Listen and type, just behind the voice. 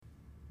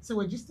So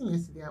we're just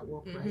yesterday at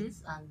work, right?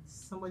 And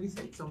somebody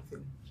said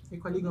something. A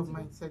colleague of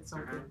mine said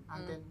something,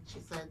 and then she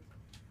said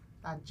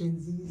that Gen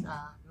Zs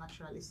are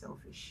naturally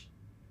selfish.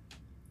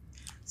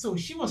 So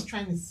she was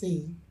trying to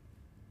say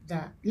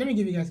that. Let me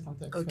give you guys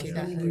context. Okay, first.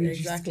 that, Let me give you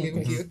exactly.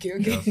 context.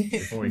 Okay.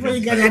 Before Before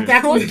you get get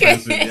attacked.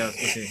 defensive, Okay.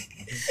 yes,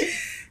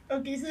 okay.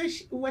 Okay,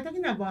 so we're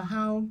talking about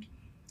how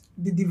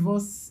the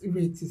divorce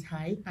rate is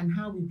high and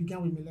how we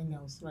began with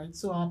millennials, right?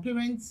 So our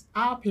parents,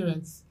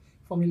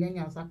 for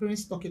millennials, our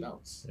parents stuck it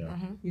out, Yeah.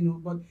 you know,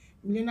 but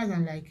millennials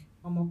are like,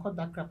 I'm gonna cut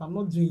that crap, I'm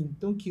not doing,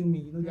 don't kill me,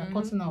 you know, they're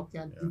cutting out,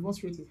 their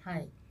divorce rate is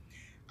high.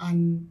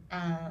 And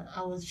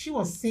she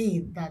was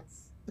saying that,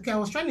 okay, I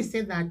was trying to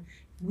say that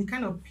we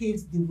kind of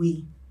paved the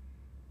way.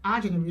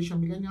 Our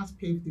generation, millennials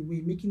paved the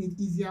way, making it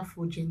easier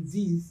for Gen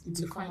Zs if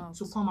To they come find, out.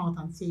 to come out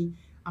and say,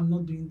 I'm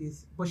not doing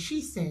this. But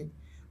she said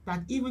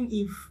that even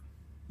if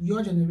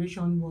your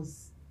generation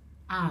was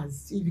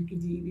ours, if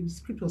the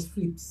script was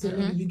flipped, so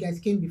maybe you guys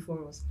came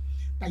before us,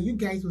 that you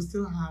guys will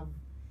still have,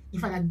 in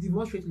fact, that the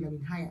divorce rate will have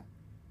been higher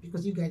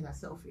because you guys are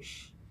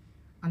selfish.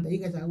 And that you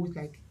guys are always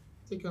like,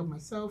 take care of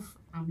myself,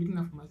 I'm looking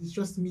out for myself. It's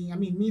just me. I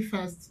mean, me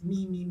first,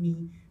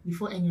 me,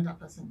 before any other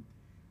person.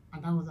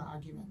 And that was our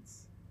argument.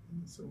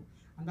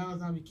 And that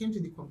was how we came to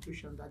the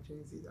conclusion that Gen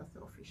Zs are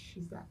selfish.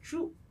 Is that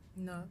true?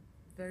 No,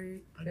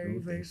 very, I very,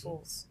 don't very think so.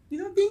 false. You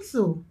don't think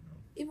so?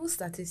 Even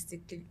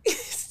statistically,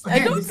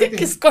 Okay, I don't this think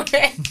thing. it's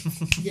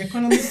correct. The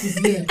economist is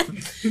here.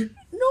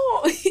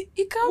 No,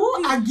 it can't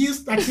Who be. argues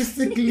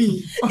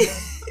statistically?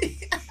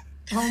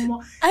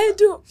 I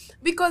do,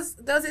 because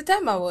there was a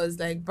time I was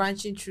like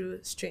branching through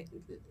straight.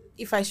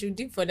 If I should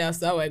dig further as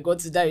to how I got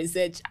to that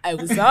research, I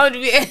would sound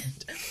weird.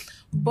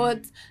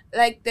 But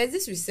like, there's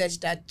this research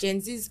that Gen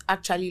Zs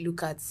actually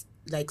look at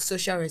like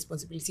social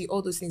responsibility,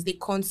 all those things. They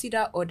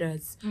consider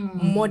others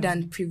more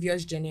than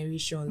previous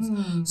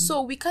generations.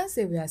 So we can't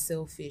say we are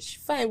selfish.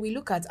 Fine, we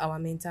look at our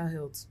mental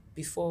health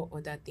before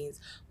other things.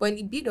 But in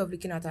the bid of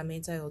looking at our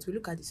mental health, we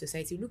look at the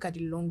society, we look at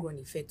the long run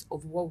effect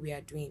of what we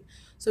are doing.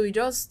 So we're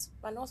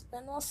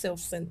not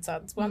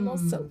self-centered.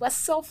 We're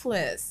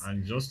selfless.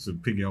 And just to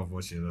piggy off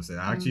what she just said,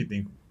 I actually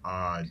think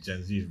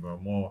Gen Zs were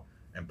more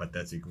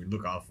empathetic. We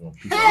look out for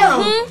people.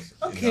 Hell! around us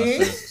in Okay.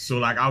 that sense. So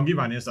like, I'll give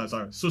an instance.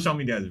 Social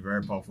media is a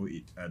very powerful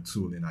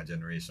tool in our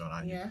generation,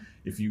 and Yeah.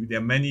 there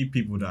are many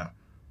people that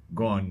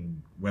go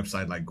on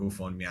website like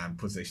GoFundMe and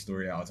put a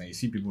story out, and you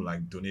see people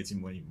like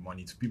donating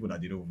money to people that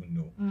they don't even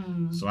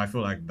know. So I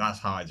feel like that's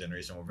how our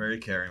generation, we're very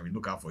caring. We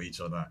look out for each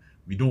other.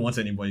 We don't want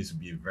anybody to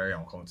be very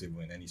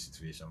uncomfortable in any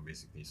situation,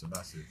 basically. So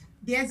that's it.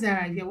 Dear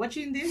Zara, if you're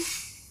watching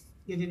this,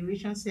 your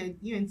generation said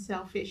you ain't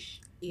selfish.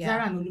 Yeah.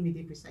 Zara and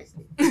Olumide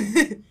precisely.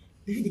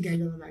 The guy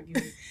doesn't argue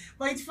with.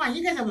 But it's fine.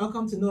 You guys are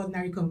welcome to No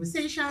Ordinary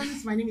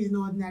Conversations. My name is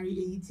No Ordinary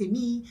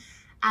Eyitemi,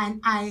 and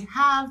I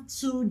have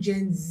two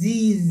Gen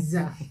Zs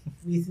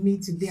with me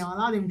today. I'll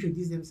allow them to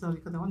introduce themselves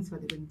because I want to see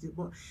what they're going to do.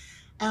 But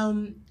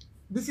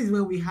this is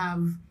where we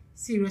have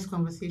serious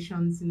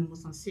conversations in the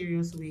most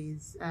unserious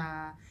ways.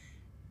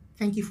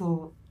 Thank you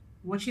for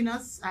watching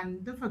us,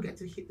 and don't forget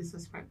to hit the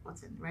subscribe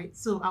button, right?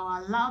 So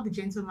I'll allow the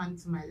gentleman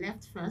to my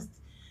left first.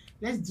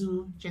 Let's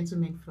do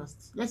gentlemen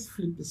first. Let's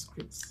flip the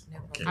scripts.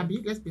 Okay.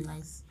 Abi, let's be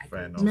nice.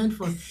 Fair enough. Men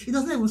first. It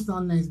doesn't even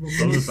sound nice, but It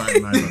doesn't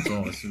sound nice at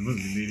all. It's supposed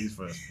to be ladies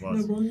first. But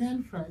no, but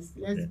men first.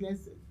 Okay.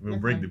 We'll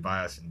let's break have- the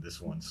bias in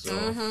this one. So,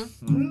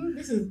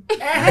 This is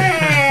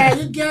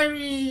hey, you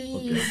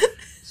Gary. okay.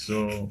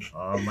 So,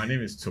 my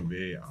name is Tobe.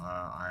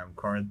 I am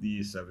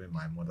currently serving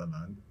my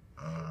motherland.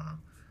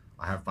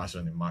 I have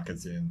passion in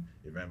marketing,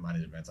 event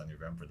management, and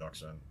event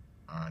production.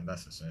 And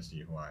that's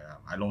essentially who I am.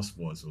 I love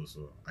sports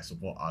also. I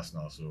support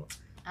Arsenal, so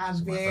my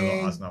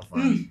fellow Arsenal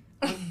fans.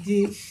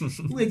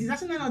 Wait, is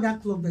Arsenal not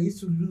that club that used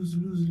to lose?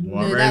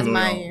 We're No, very that's loyal.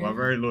 mine. We're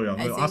very loyal. I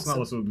No, think Arsenal so.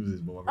 also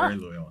loses, but we're very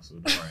loyal, so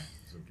don't worry.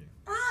 It's okay.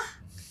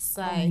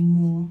 Sigh.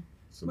 But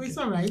It's okay. it's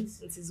all right.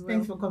 It is well.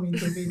 Thanks for coming,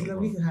 Tobe. It's No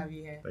lovely to problem. have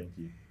you here. Thank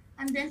you.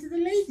 And then to the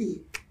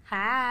lady.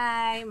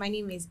 Hi, my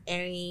name is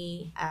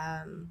Erin.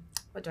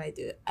 What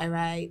do? I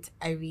write,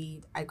 I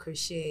read, I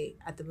crochet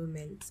at the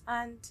moment,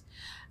 and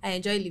I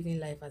enjoy living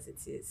life as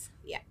it is.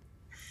 Yeah.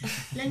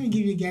 Let me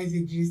give you guys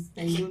a gist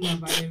that you don't know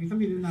about Erin. Some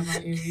people don't know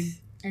about Erin.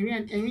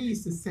 Erin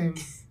used to serve.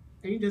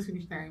 Erin just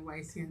finished her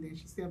NYC and then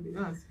she served with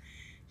us.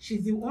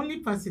 She's the only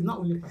person, not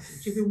only person,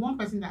 she's the one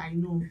person that I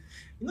know.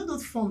 You know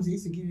those forms they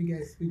used to give you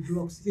guys with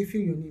blocks? They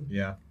fill your name.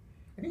 Yeah.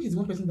 I think she's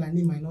one person that her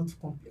name might not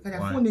complete. Because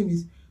her Why? full name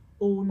is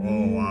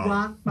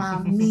wow.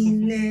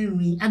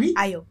 Oluwapamilerin. Abi?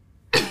 Ayo.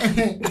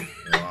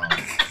 Wow.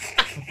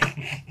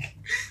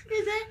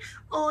 Is it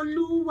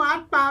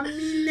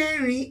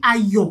Oluwapamilerin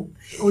Ayo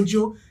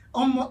Ojo?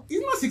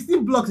 It's not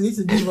 16 blocks they used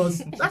to give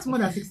us. That's more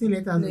than 16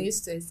 letters. No, I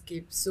used to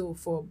escape. So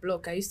for a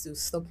block, I used to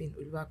stop in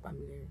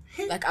Oluwapamilerin.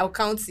 Like I'll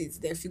count it,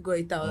 then figure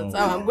it out. Oh,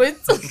 How wow. I'm going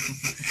to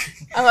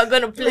how I'm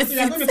gonna place So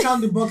you're going to it.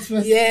 count the box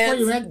first. Yes,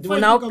 Before you we'll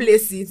now pick up-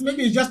 place it. So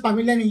maybe it's just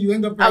Pamilerin you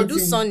end up I'll writing. do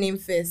surname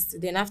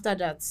first. Then after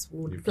that,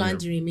 we'll You plan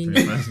put the your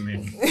remaining. first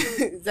name.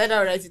 Is that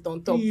how I write it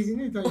on top? Please, you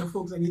need to tell your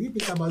folks and you didn't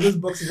think about those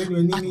boxes when you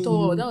were naming At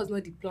all. you. That was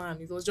not the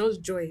plan. It was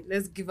just joy.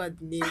 Let's give her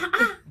the name.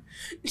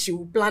 she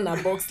will plan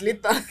her box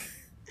later.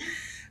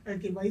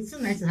 Okay, but it's so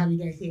nice to have you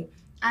guys here.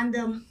 And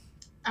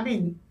I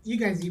mean, you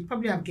guys, you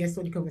probably have guessed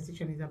what the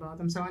conversation is about.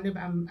 I'm surrounded.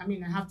 I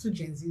mean, I have two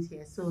Gen Zs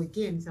here, so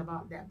again, it's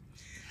about them.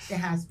 There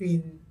have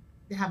been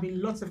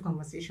lots of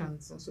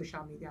conversations on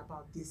social media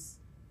about this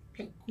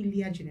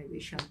peculiar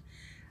generation,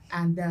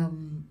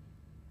 and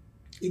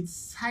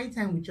it's high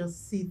time we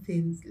just see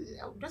things,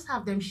 just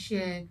have them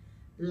share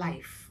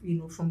life,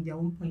 from their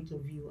own point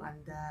of view,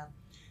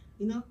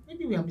 and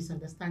maybe we are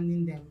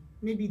misunderstanding them.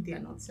 Maybe they are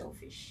not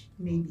selfish.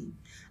 Maybe.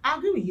 I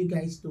agree with you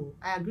guys though.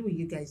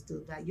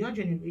 That your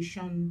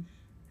generation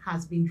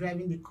has been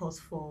driving the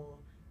cause for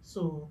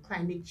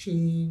climate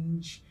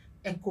change,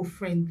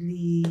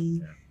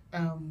 eco-friendly,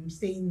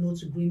 saying no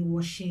to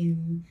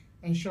greenwashing,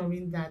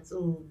 ensuring that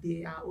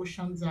our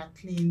oceans are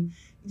clean.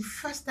 The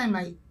first time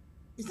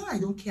it's not I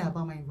don't care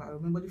about my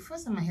environment, but the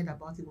first time I heard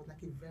about it was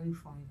like a very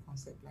foreign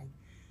concept. Like,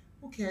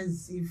 who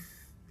cares if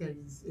there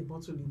is a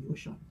bottle in the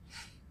ocean?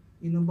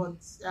 But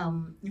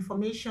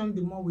information,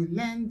 the more we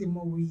learn, the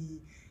more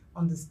we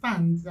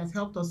understand, that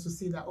helped us to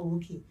see that,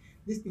 okay,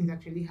 these things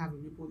actually have a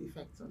ripple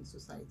effect on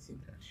society.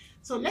 Okay.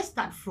 So let's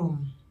start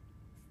from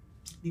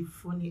the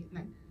funny,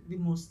 where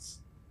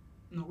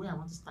I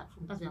want to start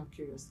from. That's where I'm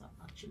curious about,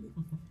 actually.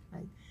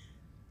 Like,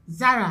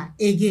 Zara,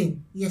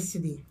 again,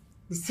 yesterday,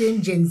 the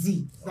same Gen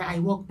Z that I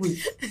work with,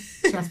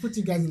 she has put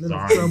you guys in a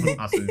lot of trouble.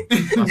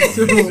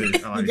 So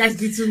you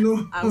guys need to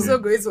know. I'm so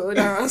grateful for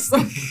order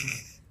ransom.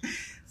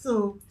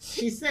 So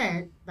she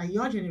said that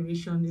your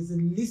generation is the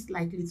least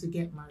likely to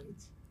get married.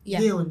 Yeah.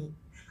 Leonie.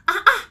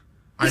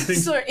 I think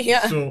Sorry,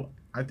 yeah. so.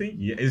 I think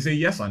it's a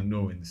yes and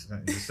no in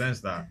the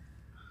sense that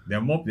there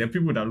are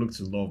people that look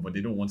to love, but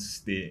they don't want to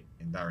stay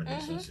in that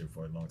relationship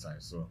for a long time.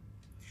 So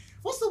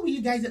What's up with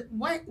you guys?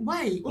 Why?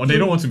 or they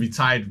don't want to be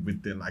tied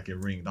with like a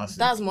ring.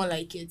 That's more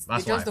like it.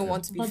 That's They what just I don't feel.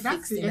 want to be But that's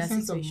fixed the in that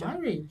essence of situation.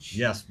 marriage.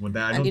 Yes, but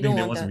I And don't they think don't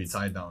they want want to be that.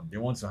 tied down. They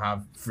want to have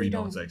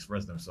freedom Freedom. to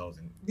express themselves.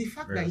 The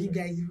fact Very that you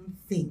fair. guys even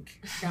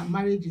think that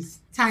marriage is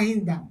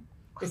tying down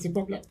is a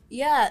problem.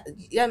 Yeah,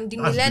 the That's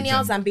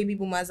millennials the and baby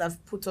boomers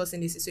have put us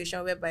in a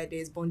situation whereby there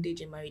is bondage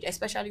in marriage,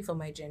 especially for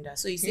my gender.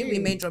 So you see Hey.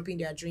 women dropping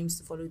their dreams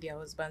to follow their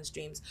husband's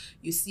dreams.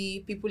 You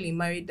see people in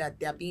marriage that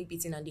they are being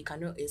beaten and they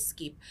cannot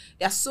escape.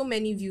 There are so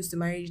many views to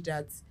marriage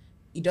that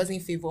it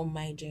doesn't favor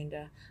my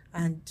gender,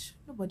 and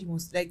nobody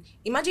wants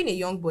imagine a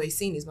young boy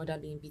seeing his mother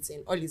being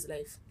beaten all his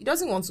life. He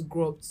doesn't want to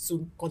grow up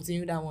to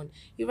continue that one.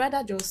 He'd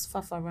rather just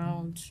faff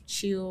around,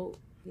 chill,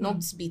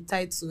 not be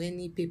tied to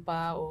any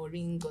paper or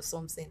ring or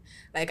something.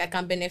 Like, I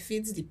can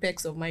benefit the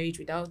perks of marriage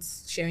without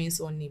sharing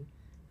surname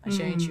and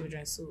sharing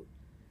children. So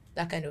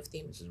that kind of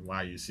thing. Which is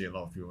why you see a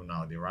lot of people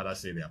now, they rather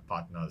say they're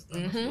partners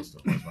than Mhm. opposed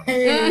to husband.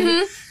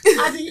 Hey,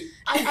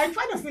 I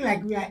kind of feel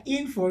like we are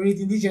in for it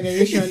in this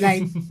generation.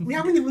 Like, we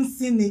haven't even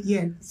seen it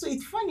yet. So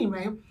it's funny,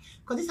 right?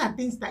 Because these are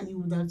things that you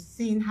would have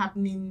seen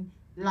happening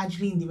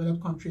largely in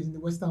developed countries in the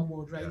Western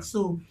world, right? Yeah.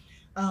 So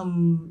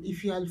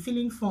if you are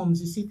filling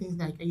forms, you see things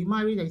like, are you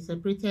married, are you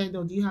separated,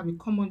 or do you have a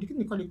common,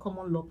 they call it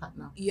common law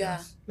partner? Yeah.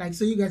 Yes. Like,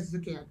 so you guys is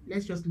okay,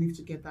 let's just live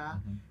together.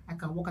 Mhm. I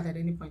can work at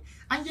any point.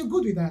 And you're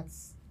good with that.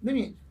 Let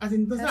me, as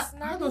in,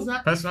 how does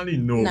that, Personally,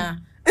 no. Nah.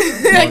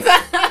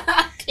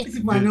 these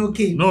people are not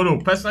okay. No,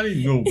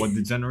 personally, no. But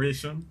the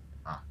generation,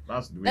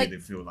 that's the way Like, they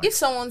feel like. If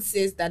someone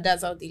says that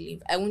that's how they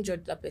live, I won't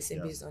judge that person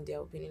Yes. based on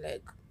their opinion.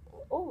 Like,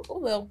 oh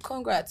well,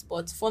 congrats.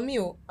 But for me,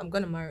 I'm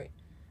gonna marry.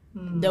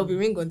 Hmm. There'll be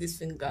ring on this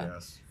finger.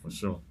 Yes, for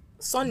sure.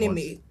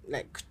 Surname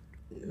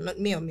But-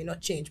 may or may not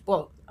change,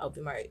 but I'll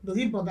be married. Does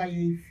it bother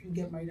you if you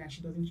get married and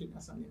she doesn't change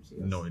her surname to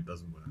yours? No, it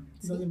doesn't bother me.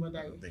 It doesn't bother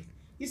I you. don't think.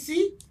 You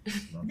see,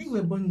 No. I think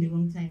we're born in the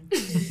wrong time.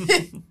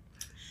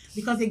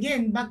 Because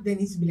again, back then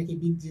it used to be like a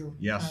big deal.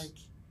 Yes. Like,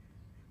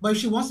 but if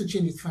she wants to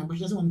change, it's fine. But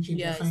she doesn't want to change,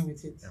 Yes. you're fine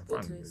with it. Yeah,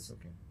 Both fine, ways. it's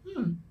okay.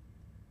 Hmm.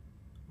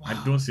 I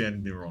Wow. don't see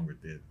anything wrong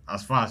with it.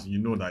 As far as you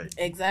know that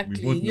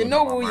Exactly. both You know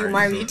know that who we're you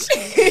married,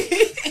 married.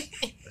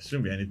 there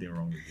shouldn't be anything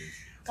wrong with it.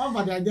 What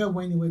about the idea of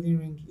wearing a wedding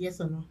ring? Yes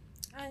or no?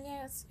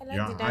 Yes, I like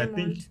Yeah, the I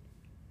diamond. think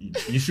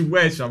you should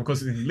wear it,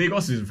 because in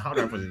Lagos is, how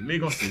do I put it?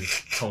 Lagos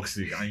is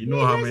toxic, and you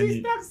know how Yes, many.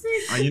 it's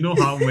toxic. And you know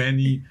how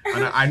many,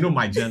 and I know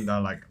my gender,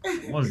 like,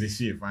 once they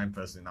see a fine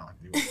person now,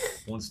 they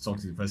want to talk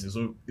to the person.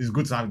 So it's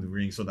good to have the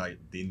ring so that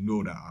they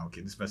know that, okay,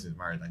 this person is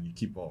married, and you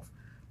keep off.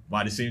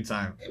 But at the same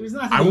time, It's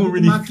not I like won't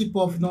you really- keep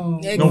off, no.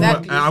 Yeah, no, but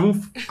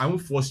Exactly. I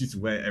won't force you to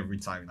wear it every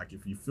time. Like,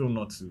 if you feel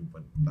not to,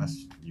 but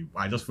that's you.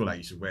 I just feel like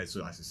you should wear it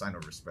so as a sign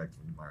of respect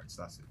for the marriage.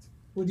 That's it.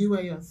 Would you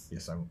wear yours?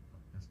 Yes, I will.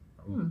 Yes,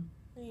 I will. Hmm.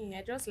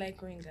 I just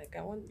like ring. Like,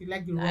 I want. You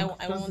like the I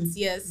rock? want just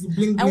yes. the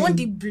bling I want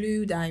the bling.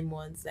 blue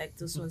diamonds, like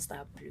those ones that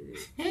are blue.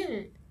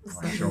 Hey.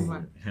 My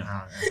trouble.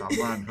 Yeah,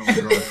 I'm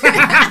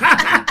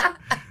mad.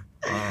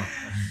 Oh,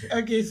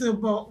 Okay, so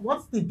but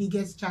what's the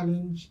biggest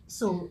challenge?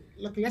 So,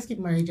 look, let's keep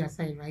marriage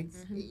aside, right?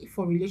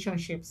 For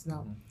relationships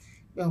now,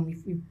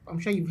 I'm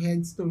sure you've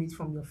heard stories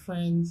from your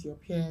friends, your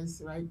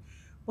peers, right?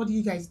 What do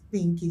you guys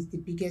think is the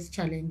biggest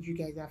challenge you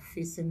guys are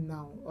facing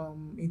now,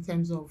 in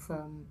terms of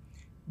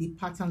the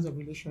patterns of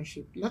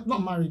relationship? Not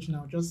marriage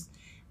now, just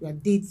we are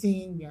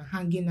dating, we are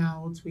hanging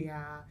out, we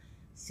are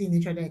seeing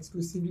each other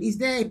exclusively. Is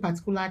there a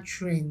particular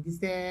trend? Is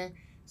there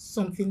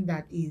something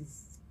that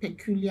is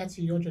peculiar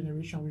to your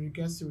generation with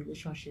regards to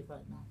relationship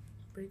right now?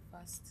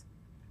 Breakfast.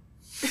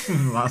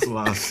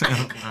 last.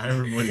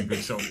 Everybody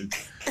picks up it.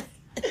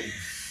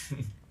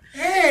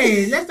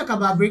 Hey, let's talk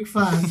about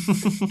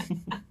breakfast.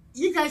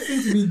 You guys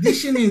seem to be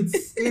dishing it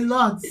a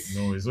lot.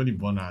 No, it's only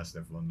Bonner and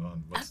Steph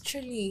London. But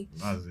Actually,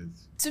 that's it.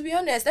 to be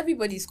honest,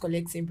 everybody's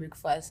collecting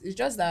breakfast. It's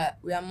just that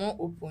we are more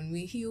open.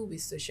 We heal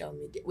with social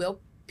media. Well,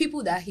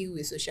 people that heal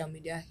with social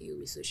media heal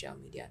with social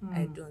media.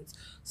 I don't.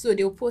 So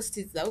they'll post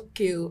it that,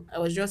 okay, I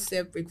was just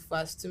served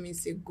breakfast 2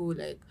 minutes ago,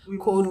 like We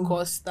cold know.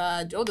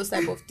 custard, all those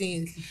type of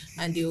things.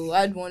 And they'll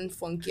add one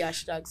funky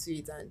hashtag to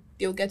it and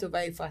they'll get over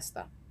it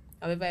faster.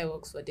 However it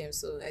works for them.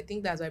 So I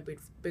think that's why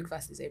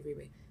breakfast is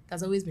everywhere.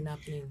 That's always been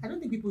happening. I don't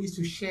think people used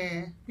to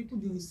share. People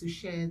didn't used to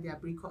share their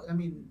breakup. I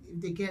mean, if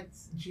they get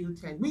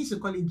jilted, we used to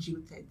call it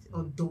jilted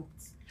or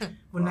dumped.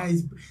 But now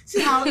it's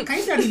see how can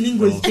you see how the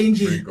lingo is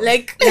changing?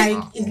 Breakup.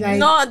 Like It's like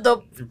no the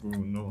People will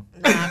know.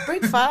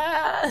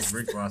 breakfast.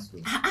 Breakfast.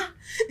 Too.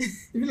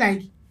 you be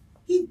like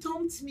he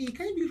dumped me.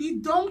 Can you believe he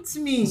dumped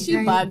me? She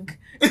Like, bag.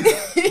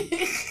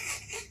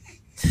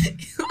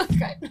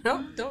 Okay,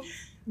 no.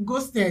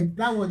 ghosted.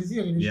 That word is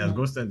your generation. Yeah,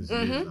 ghosted is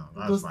Mhm. good now.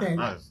 That's Ghosted. fine.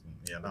 That's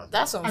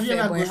That's Have you unfair,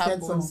 ever but it ghosted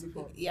happens. someone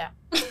before? Yeah.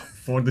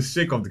 for the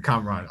sake of the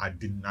camera. I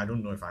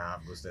don't know if I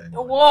have ghosted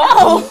anyone.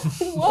 Whoa.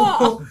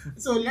 Whoa.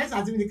 So let's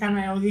assume the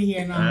camera over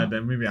here now.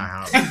 Then maybe I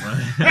have.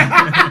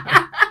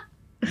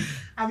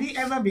 Have you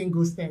ever been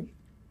ghosted?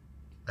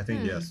 I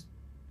think yes,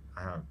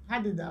 I have.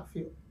 How did that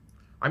feel?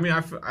 I mean,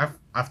 I've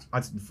at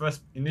the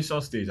first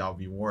initial stage, I'll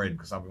be worried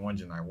because I'll be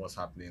wondering like what's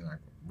happening, like.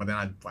 But then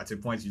at a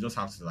point, you just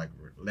have to like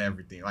let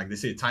everything. Like they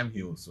say, time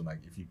heals. So like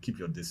if you keep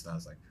your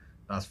distance, like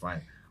that's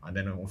fine. And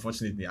then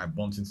unfortunately, I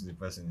bumped into the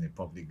person in a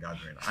public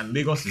gathering, and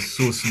Lagos is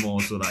so small.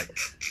 So like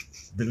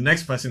the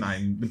person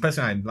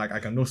I like, I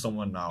can know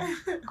someone now,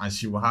 and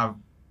she will have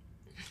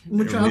a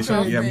Mutual relation,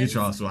 friends. yeah,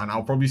 mutual. So and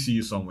I'll probably see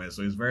you somewhere.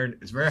 So it's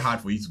very hard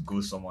for you to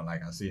ghost someone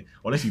like and say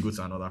unless you go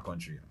to another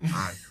country. And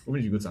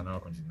when you go to another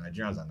country,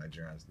 Nigerians are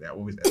Nigerians. They are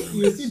always everywhere.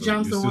 You see, So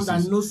jam you someone still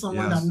that see- knows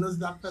someone yes. that knows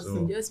that person.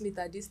 So- Just meet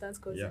at distance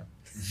cause Yeah.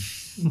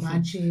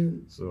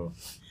 Imagine. So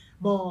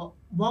But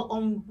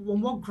on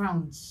what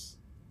grounds?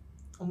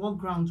 On what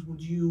grounds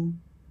would you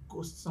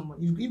ghost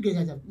someone? You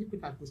guys have you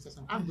people have ghosted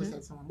someone. I've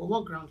ghosted someone. But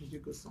what grounds would you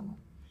ghost someone?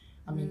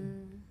 I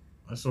mean,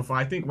 So far,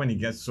 I think when it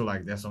gets so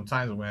like there's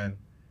sometimes when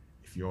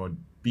if you're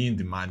being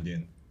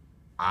demanding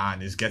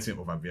and it's getting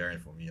overbearing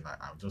for me, like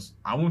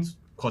I won't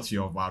cut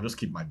you off, but I'll just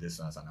keep my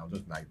distance and I'll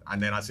just like and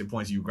then at a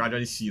point you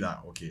gradually see that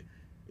okay,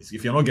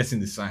 if you're not getting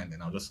the sign,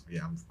 then I'm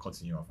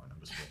cutting you off and I'm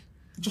just going.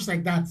 just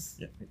like that.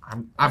 Yeah,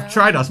 I've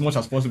tried as much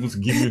as possible to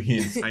give you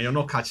hints and you're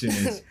not catching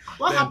it.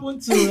 What Then-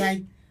 happened to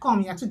like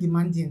come, you're too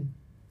demanding.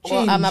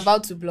 well, I'm Change.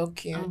 about to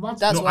block you. I'm about to-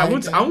 That's No, why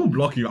I won't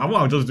block you.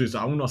 I'll just do it. So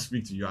I will not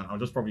speak to you and I'll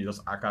just probably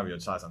just archive your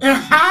chat and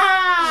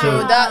So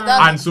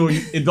that- and so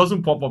it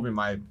doesn't pop up in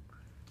my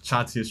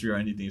chat history or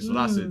anything. So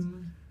that's it.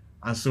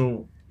 And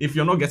so if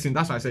you're not getting,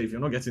 that's why I say if you're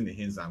not getting the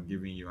hints I'm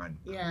giving you, and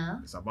Yeah.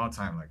 it's about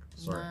time. Like,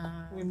 sorry,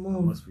 We I'm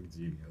move. not speaking to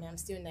you. Nah, I'm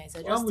still nice. I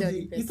What just would tell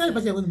you, the you tell the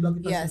person you're going to block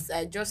the person. Yes,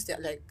 I just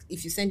tell, like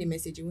if you send a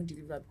message, you won't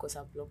deliver because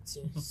I've blocked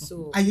you.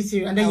 So Are you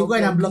serious? And then you I'll go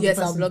ahead and block yes,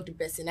 the person. I'll block the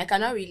person. I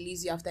cannot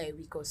release you after a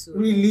week or so.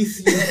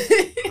 Release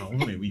you.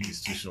 Even a week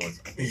is too short.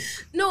 I think,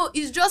 No,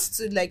 it's just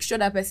to like show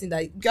that person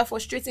that you're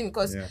frustrating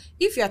because yeah.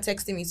 if you're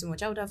texting me too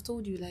much, I would have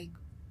told you like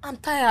I'm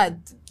tired.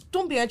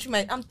 Don't be answering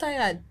my. I'm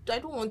tired. I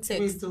don't want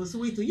text.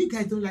 Wait, you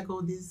guys don't like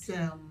all this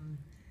now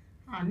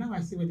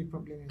I see where the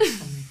problem is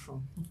coming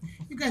from.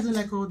 You guys don't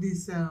like all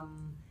this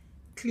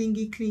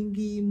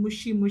clingy,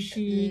 mushy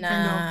kind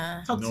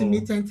Nah. of talk to No.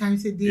 me 10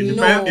 times a It, day.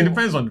 No. it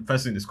depends on the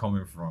person it's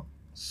coming from.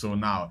 So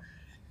now,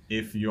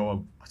 if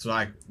you're so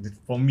like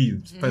for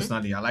me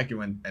personally, I like it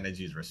when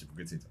energy is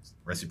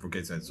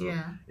reciprocated. So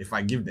Yeah. if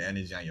I give the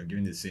energy and you're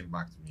giving the same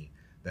back to me,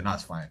 then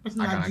that's fine.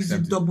 Person I that can gives you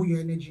accept it. double your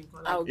energy.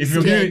 I'll be If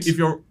you're scared. if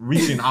you're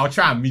reaching, I'll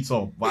try and meet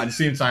up, but at the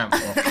same time,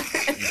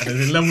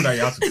 there's a level that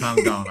you have to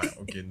calm down. Like,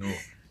 okay, no,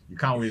 you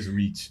can't always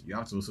reach. You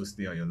have to also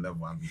stay on your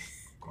level and be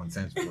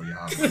content with what you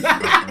have at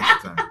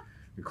that point in time.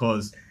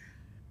 Because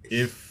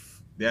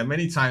if there are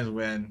many times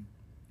when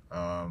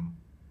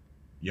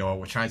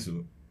you're trying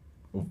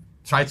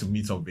to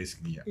meet up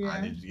basically, Yeah.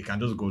 and it can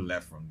just go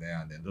left from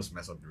there and then just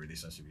mess up the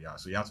relationship you have.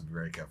 So you have to be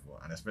very careful,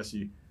 and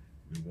especially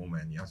with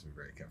women, you have to be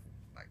very careful.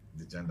 Like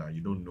the gender,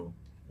 you don't know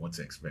what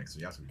to expect, so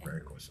you have to be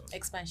very cautious.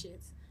 Expansion.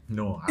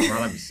 No, I'd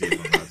rather be safe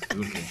on that. It's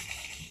okay.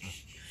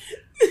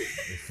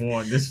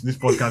 Before this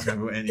podcast can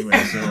go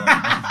anywhere, so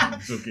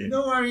it's okay.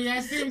 Don't worry,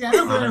 I see they're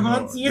not going to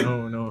hurt you.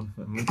 No,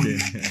 I'm okay.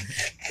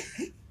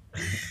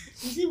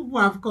 You see people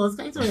have cost.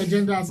 Can you tell your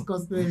gender has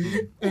cost them?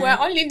 We're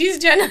only this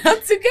general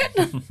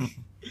together.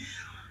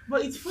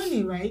 But it's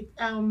funny, right?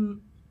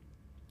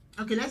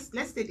 Okay,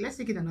 let's take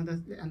it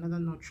another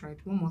notch, right?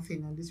 One more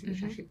thing on this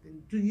relationship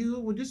thing.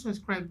 Would you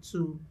subscribe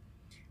to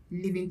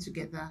living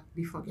together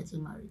before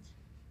getting married?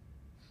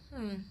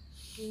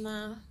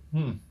 Nah.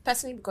 Hmm.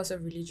 Personally, because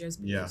of religious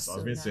beliefs. Yes, I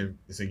was going to nah. say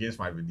it's against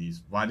my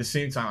beliefs, but at the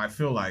same time, I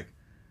feel like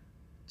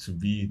to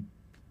be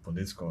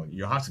political,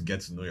 you have to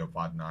get to know your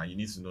partner. You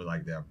need to know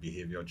like their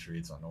behavior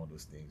traits and all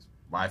those things.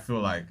 But I feel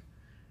like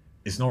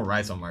it's not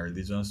right on my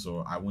religion,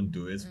 so I won't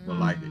do it. But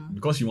like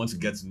because you want to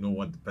get to know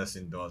what the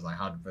person does, like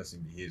how the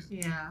person behaves,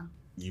 Yeah.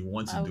 you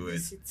want to I'll do it.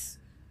 visit.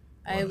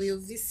 I will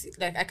visit.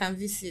 Like I can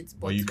visit,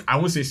 But but I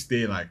won't say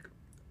stay like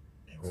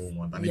a whole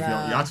month. And if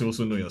Yeah. you have to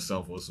also know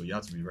yourself. Also, you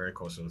have to be very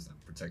cautious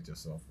and protect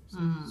yourself.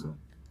 Also. So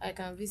I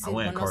can visit I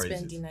won't but not encourage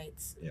spend it. the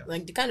night. Yeah.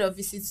 Like the kind of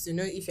visits to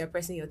know if you're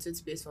pressing your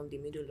toothpaste from the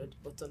middle or the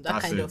bottom. That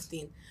That's kind it. of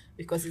thing.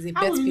 Because it's a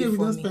How pet will you know peeve if you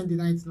for don't me. spend the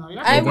night now? You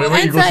have I to- will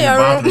when you go to enter the your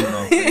bathroom,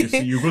 room. now, you see,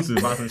 you go to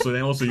the bathroom, so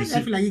then also you I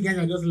see. feel like you guys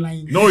are just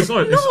lying. No, it's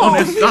not. It's No.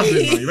 honest. That's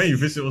it. Now. When you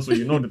visit, also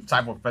you know the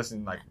type of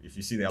person. Like if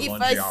you see their If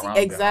laundry I see- around the house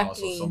or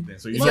exactly. something,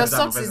 so you If know your the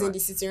type of socks is person, in the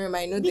sitting room,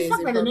 I know The there's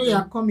fact a that they know you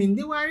problem. are coming,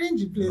 they will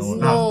arrange the place.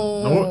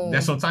 No, No.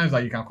 there's sometimes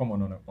that you can come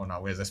on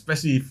unawares,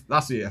 especially if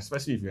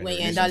especially if you're When in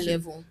a you're in that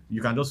relationship. level.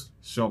 You can just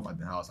show up at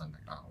the house and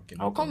like, okay,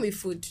 no I'll come problem. with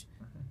food.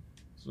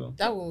 So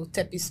That will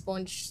tepy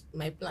sponge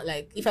my plan.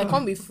 Like if I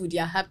come with food,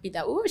 you're happy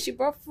that she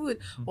brought food.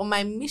 But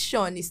my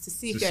mission is to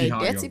see To if see you're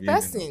how a you're dirty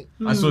behaving. person.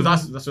 and so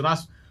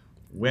that's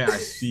where I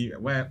see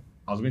where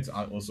I was going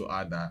to also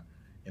add that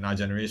in our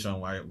generation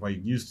where you're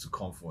used to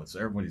comfort, so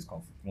everybody's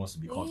wants to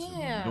be comfortable.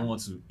 Yeah. You don't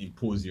want to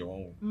impose your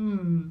own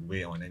Mm.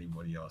 way on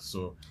anybody else.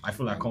 So I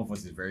feel like comfort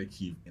is very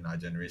key in our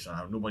generation.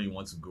 And nobody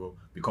wants to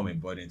become a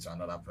burden to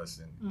another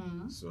person.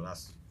 Mm. So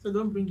that's So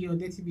don't bring your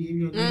dirty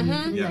behavior. Mhm. You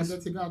know Yes. you're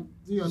dirty. Go and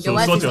do your so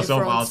wife sort is in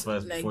yourself front, out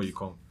first like- before you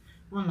come.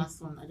 One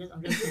last one.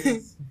 I'm just saying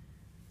this.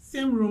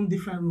 Same room,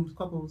 different rooms,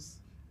 couples.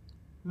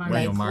 Married.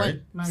 When you're Like,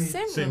 married,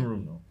 Married. same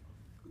room, no.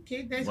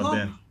 Okay, there's But hope.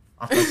 then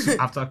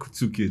after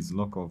two kids,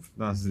 lock up.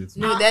 That's it.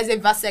 No, there's a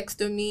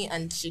vasectomy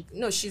and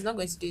she's not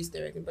going to do it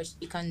directly, but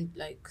she can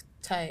like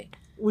tie.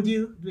 Would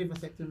you do a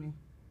vasectomy?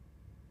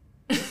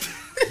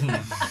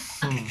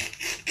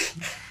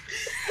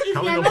 If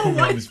Can we you're not put me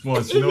wa- on the spot?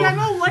 If you're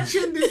not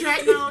watching this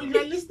right now, if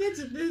you're listening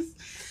to this,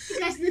 you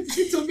guys need to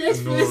see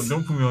Tobias' No, face.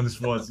 don't put me on the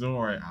spot. Don't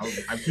worry.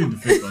 I plead the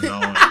fifth on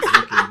that one.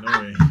 It's okay,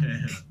 no way.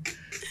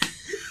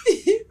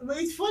 But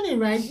it's funny,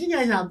 right? You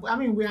guys are, I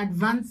mean, we're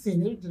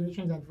advancing, every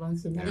generation is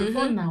advancing. And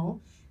before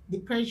now, the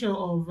pressure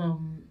of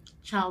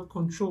child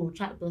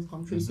birth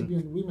control used to be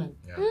on women,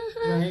 Yeah.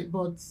 right?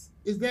 But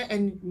is there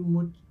any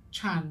remote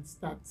chance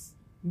that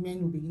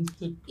men will begin to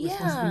take Yeah.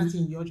 responsibility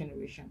in your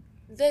generation?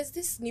 There's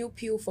this new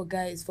pill for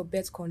guys, for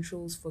birth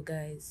controls for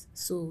guys.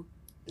 So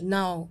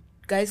now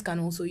guys can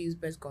also use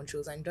birth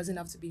controls, and it doesn't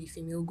have to be the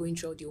female going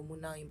through all the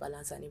hormonal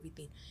imbalance and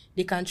everything.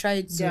 They can try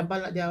it Their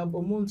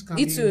hormones can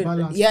be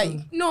imbalanced. yeah. too.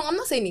 No, I'm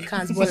not saying it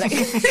can't, but like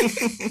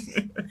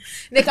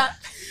they can.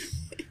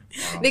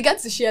 They get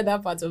to share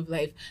that part of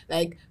life.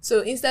 Like,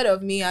 so instead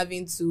of me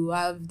having to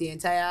have the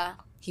entire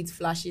heat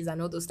flashes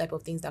and all those type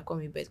of things that come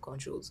with birth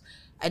controls,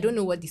 I don't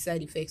know what the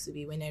side effects will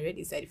be. When I read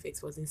the side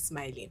effects, wasn't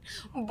smiling.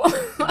 But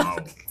Wow.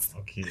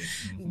 Okay.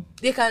 Mhm.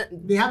 they can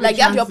They have a like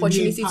they have the chance to be a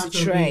opportunity part to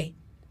of try. it.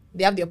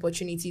 They have the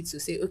opportunity to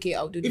say, okay,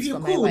 I'll do If this you for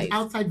my could, wife.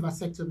 outside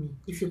vasectomy,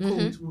 if you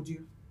could, would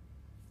you?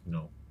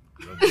 No.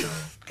 I don't think I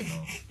will.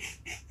 No.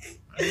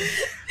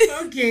 I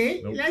don't.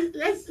 Okay, Nope.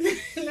 let's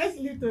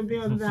leave a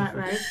bit on that,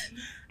 right?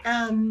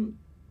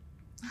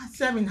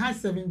 How's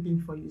 7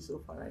 been for you so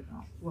far right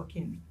now?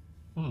 Working,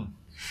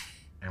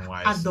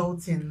 NYC.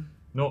 adulting.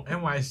 No,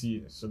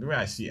 NYC. So the way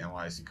I see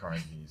NYC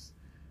currently is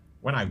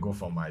when I go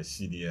for my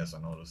CDS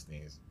and all those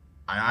things,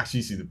 I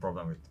actually see the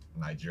problem with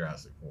Nigeria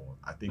as a whole.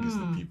 I think it's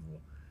the people.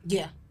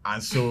 Yeah.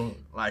 And so,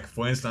 like,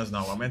 for instance,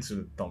 now I went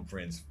to Tom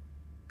Prince.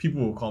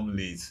 People will come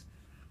late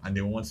and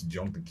they want to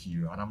jump the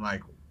queue. And I'm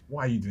like,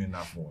 why are you doing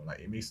that for? Like,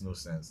 it makes no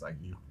sense. Like,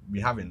 we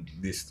have a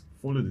list.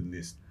 Follow the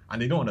list.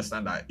 And they don't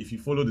understand that if you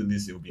follow the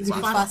list, it will be Is it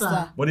faster.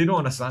 faster? But they don't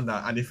understand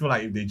that. And they feel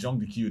like if they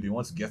jump the queue, they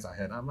want to get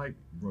ahead. I'm like,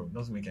 bro, it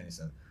doesn't make any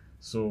sense.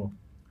 So,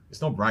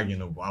 it's not bragging,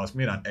 no, but I was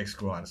made an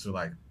ex-crew. And so,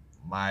 like,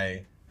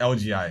 my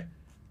LGI.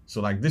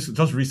 So, like, this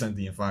just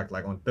recently, in fact,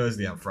 like on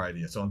Thursday and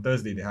Friday. So, on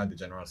Thursday, they had the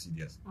general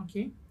CDS.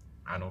 Okay.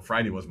 And on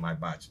Friday was my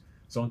batch.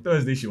 So on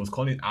Thursday, she was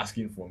calling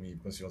asking for me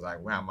because she was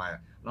like, where am I? And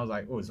I was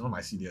like, oh, it's not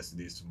my CDS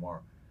today, it's tomorrow.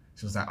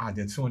 She was like,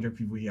 there are 200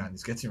 people here and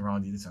it's getting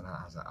rowdy, this and that.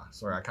 I was like,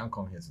 sorry, I can't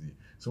come here today.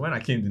 So when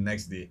I came the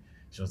next day,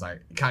 she was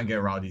like, it can't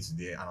get rowdy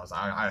today. And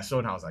I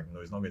assured her, I was like,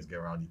 no, it's not going to get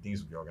rowdy.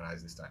 Things will be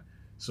organized this time.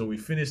 So we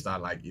finished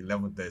at like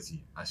 11:30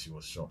 and she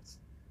was shocked.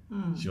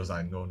 She was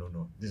like, no,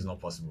 this is not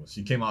possible.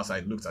 She came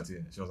outside, looked at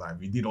it. She was like,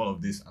 we did all of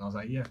this. And I was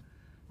like, yeah.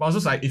 But I was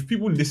just like, if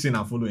people listen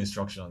and follow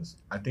instructions,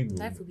 I think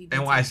Life will be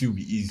better. NYC will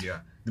be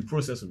easier. The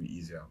process will be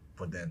easier.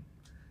 But then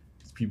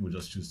people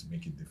just choose to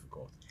make it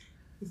difficult.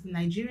 It's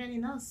Nigerian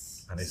in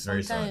us. And it's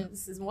very sad. Sometimes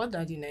this is more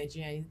than the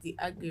Nigerian, it's the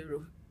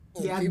Agbero.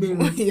 The of people.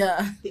 Agbero.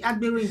 Yeah. The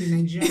Agbero in the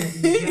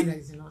Nigerian that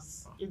is in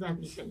us. If that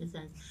makes any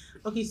sense.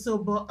 Okay, so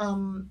but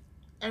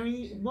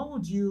Erin, what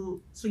would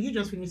you? So you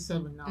just finished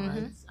 7 now,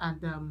 right?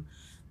 And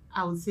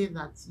I would say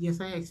that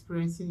yes, I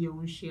experiencing your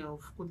own share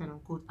of quote and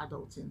unquote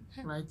adulting,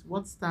 right?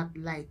 What's that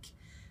like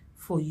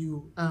for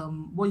you?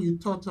 What you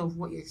thought of,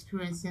 what you're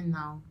experiencing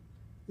now?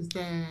 Is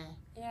there?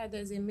 Yeah,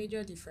 there's a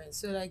major difference.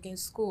 So, like in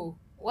school,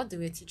 what they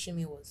were teaching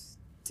me was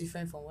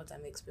different from what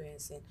I'm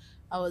experiencing.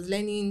 I was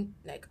learning,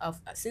 like,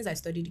 since I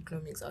studied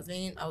economics, I was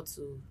learning how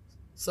to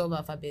solve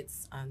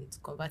alphabets and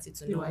convert it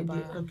to Your idea?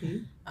 number.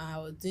 Okay. I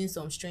was doing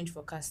some strange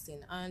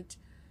forecasting. And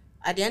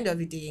at the end of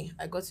the day,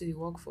 I got to the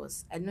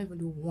workforce. I didn't even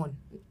do one.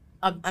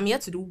 I'm here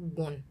to do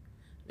one.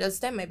 There's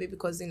time my baby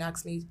cousin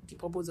asked me the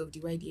purpose of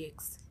the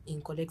YDX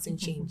in collecting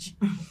change.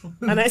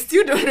 And I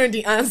still don't know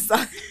the answer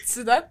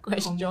to that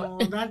question.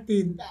 That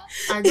thing,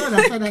 I don't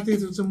understand that thing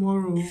till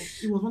tomorrow.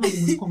 It was one of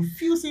the most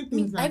confusing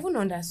things. I even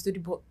understood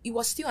it, but it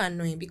was still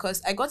annoying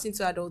because I got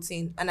into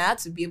adulting and I had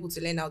to be able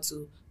to learn how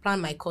to plan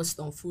my cost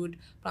on food,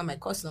 plan my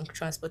cost on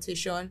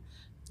transportation,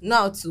 know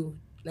how to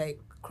like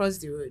cross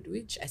the road,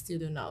 which I still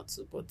don't know how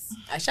to, but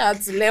I shall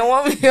have to learn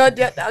one way or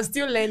the other. I'm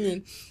still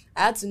learning.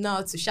 I had to know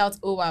how to shout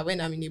over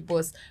when I'm in a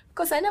bus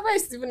because I never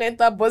used to even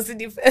enter bus in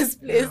the first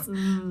place.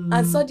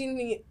 And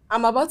suddenly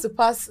I'm about to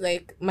pass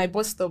like my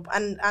bus stop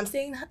and I'm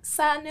saying,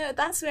 "Sir, no,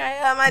 that's where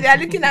I am." And they're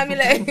looking at me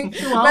like,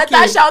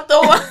 "Better shout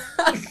over."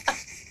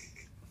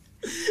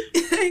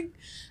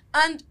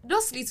 And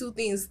those little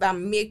things that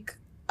make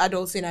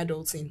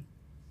adulting.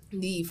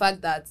 The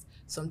fact that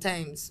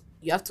sometimes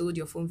you have to hold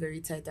your phone very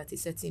tight at a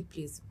certain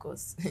place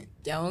because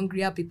there are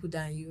hungrier people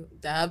than you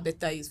that have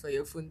better use for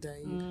your phone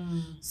than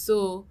you.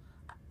 So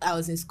I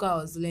was in school, I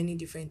was learning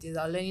different things.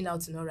 I was learning how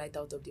to not write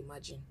out of the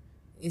margin.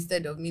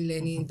 Instead of me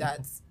learning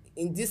that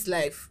in this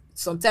life,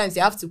 sometimes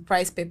you have to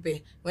price pepper.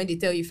 When they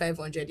tell you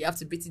 500, you have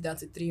to beat it down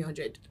to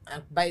 300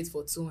 and buy it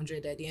for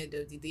 200 at the end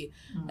of the day.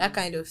 That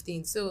kind of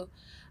thing. So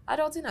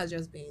adulting has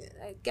just been,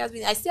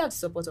 I still have the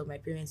support of my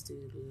parents to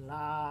a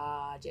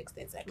large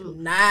extent, like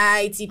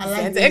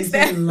 90%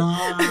 extent.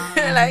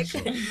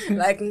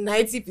 like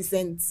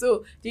 90%.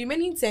 So the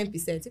remaining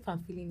 10%, if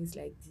I'm feeling it's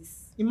like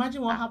this.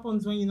 Imagine what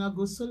happens when you now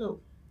go solo.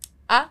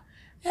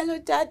 Hello,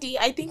 daddy.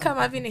 I think I'm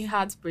having a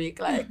heartbreak.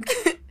 Like,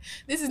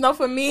 this is not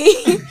for me.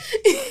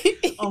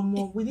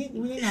 We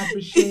didn't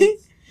appreciate.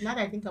 Now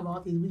that I think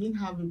about it, we didn't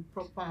have a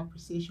proper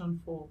appreciation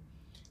for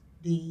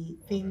the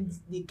things,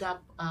 the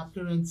gap our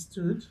parents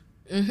stood,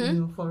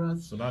 for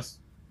us. So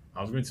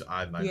I was going to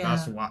add,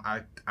 that's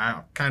why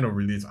I kind of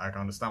relate. I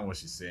can understand what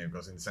she's saying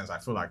because in a sense, I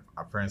feel like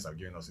our parents have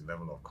given us a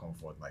level of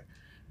comfort. Like,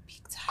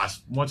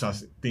 as much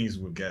as things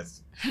will get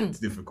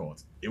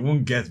difficult, it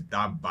won't get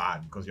that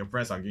bad because your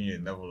parents are giving you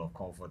a level of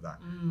comfort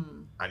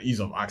and ease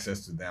of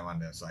access to them. And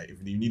then, so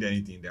if you need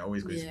anything, they're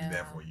always going to be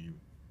there for you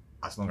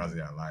as long as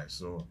they're alive.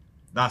 So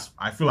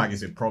I feel like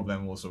it's a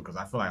problem also because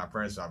I feel like our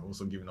parents have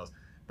also given us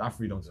that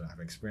freedom to have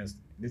experienced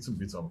a little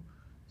bit of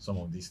some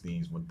of these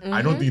things, but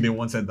I don't think they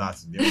wanted that.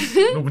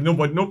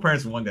 No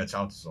parents want their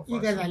child to suffer.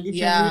 You guys are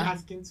literally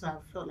asking to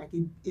have felt like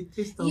a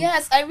taste of.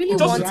 Yes, I really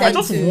wanted to. I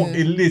just want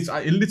a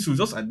little,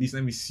 just at least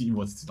let me see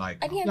what it's like.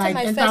 I didn't enter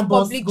my first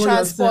public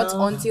transport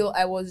until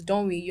I was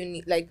done with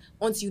uni, like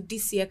until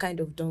this year kind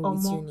of done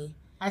with uni.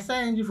 I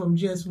started entering from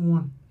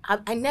GS1.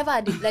 I never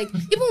had it. Like,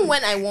 even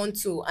when I want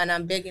to and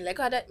I'm begging, like,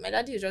 my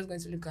daddy is just going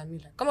to look at me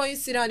like, "Come on, you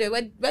sit down there.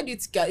 Where do you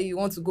think you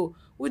want to go?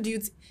 Who do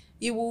you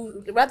he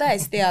will rather I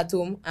stay at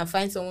home and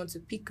find someone to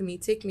pick me,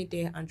 take me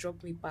there and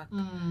drop me back."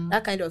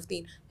 That kind of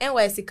thing.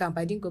 NYSC camp,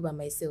 I didn't go by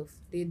myself.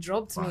 They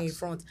dropped me in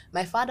front.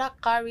 My father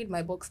carried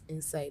my box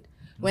inside.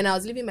 When I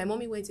was leaving, my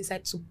mommy went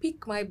inside to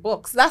pick my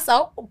box. That's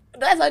how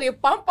they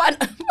pampered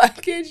and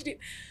packaged it.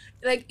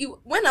 Like,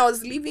 when I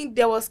was leaving,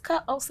 there was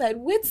car outside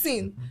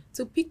waiting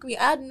to pick me.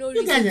 I had no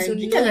reason to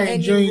know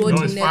any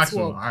road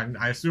network.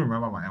 I still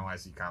remember my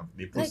NYC camp.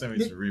 They posted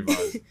me to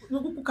Rivers.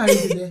 Who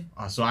carried you there?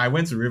 So I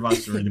went to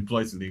Rivers to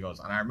redeploy to Lagos.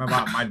 And I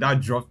remember my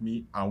dad dropped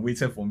me and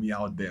waited for me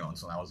out there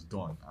until I was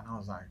done. And I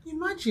was like...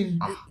 Imagine.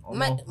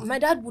 My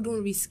dad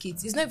wouldn't risk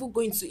it. He's not even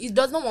going to. He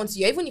does not want to.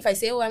 Even if I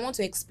say, I want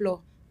to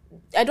explore,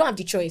 I don't have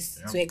the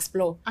choice to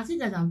explore. I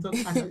think guys are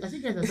talking.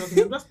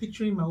 I'm just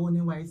picturing my own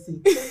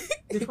NYC.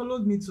 They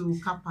followed me to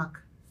car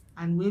park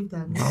and waved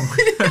at me.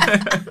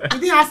 We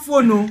didn't have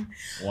phone, no.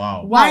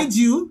 Wow. Mind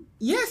you,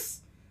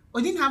 yes,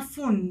 we didn't have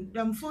phone.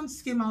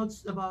 Phones came out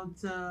about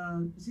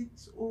is it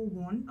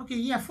 01? Okay,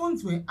 yeah,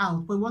 phones were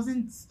out, but it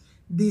wasn't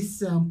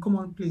this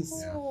commonplace.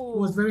 Yeah. It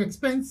was very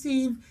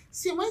expensive.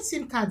 See, when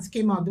SIM cards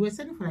came out, they were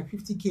selling for like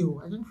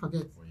 50K. I don't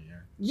forget.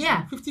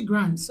 Yeah, 50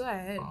 grand. So I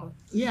heard. Wow.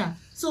 Yeah.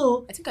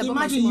 So I think I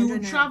imagine you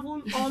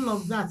travel all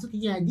of that. Okay,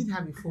 yeah, I did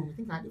have a phone. I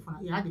think I had a phone.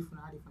 Yeah, I had a phone.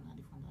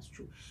 That's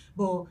true.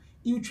 But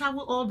you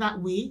travel all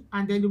that way,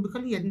 and then you'll be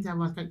calling your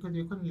intervals because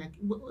they're calling like,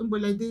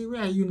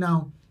 where are you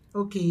now?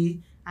 Okay,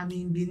 I'm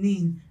in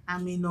Benin.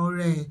 I'm in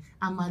Ore.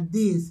 I'm at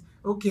this.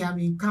 Okay, I'm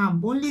in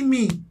camp. Only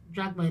me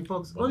drag my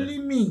box. Okay. Only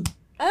me.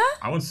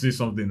 I want to say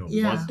something.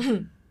 Yeah.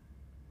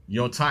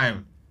 Your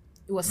time,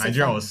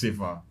 Nigeria was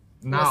safer.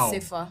 Now,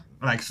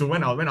 like, so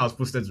when I was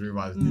posted to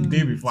Rivers, the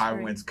day before I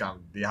went to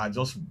camp, they had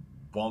just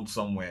bombed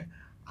somewhere.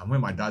 And when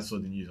my dad saw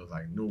the news, I was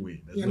like, no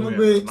way. There's no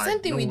way. Like, same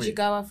thing with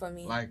Jigawa for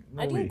me. Like,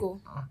 no I didn't way.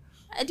 go.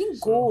 I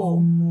didn't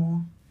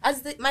go.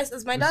 As my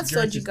The dad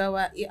saw security-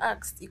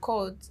 Jigawa, he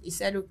called,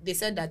 they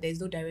said that there's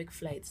no direct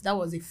flight. That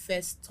was the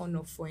first turn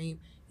off for him.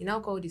 He now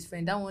called his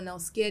friend. That one now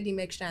scared him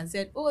extra and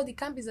said, "Oh, the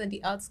camp is on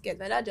the outskirts."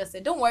 My dad just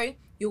said, "Don't worry,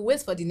 you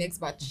wait for the next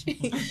batch.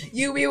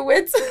 You will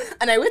wait."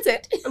 And I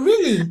waited.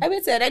 Really? I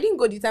waited. I didn't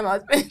go the time I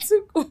was meant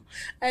to go.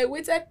 I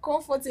waited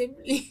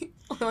comfortably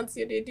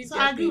until they did So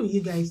their I agree thing. with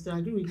you guys. I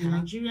agree with you.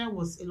 Nigeria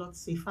was a lot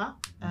safer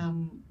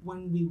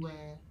when we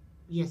were.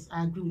 Yes,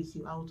 I agree with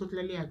you. I will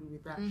totally agree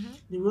with that. Mhm.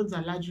 The roads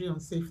are largely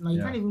unsafe now. You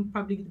Yeah. can't even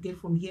probably get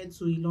from here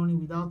to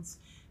Ilorin without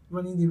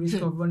running the risk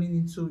of running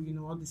into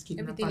all this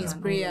kidnappers. Everything is and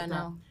all prayer of that.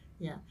 now.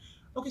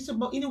 Okay, so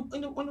but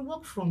on the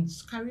work front,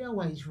 career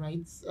wise,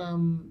 right?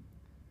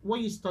 What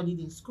you studied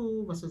in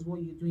school versus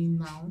what you're doing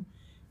now,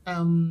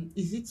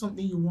 is it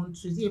something you want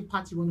to? Is it a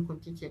path you want to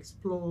continue to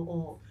explore,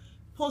 or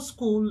post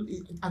school?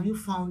 Have you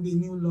found a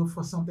new love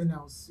for something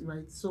else,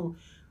 right? So,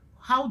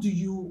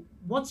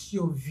 what's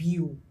your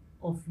view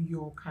of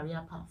your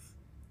career path?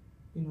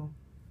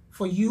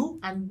 For you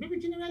and maybe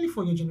generally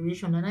for your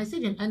generation. And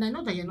I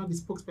know that you're not the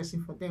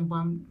spokesperson for them, but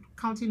I'm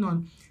counting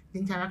on the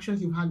interactions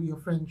you've had with your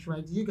friends,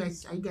 right? Do you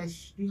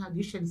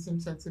share the same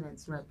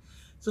sentiments, right?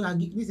 So I'll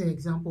give this an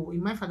example.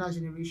 In my father's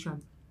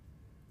generation,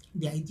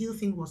 the ideal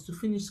thing was to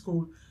finish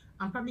school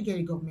and probably get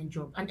a government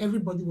job. And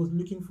everybody was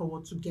looking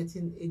forward to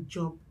getting a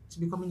job, to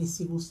becoming a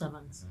civil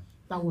servant.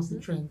 That was the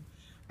trend.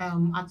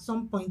 At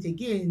some point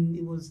again,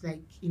 it was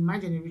like, in my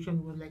generation,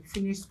 it was like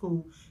finish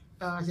school.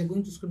 As you're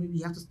going to school, maybe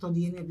you have to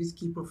study any of these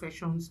key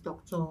professions: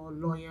 doctor,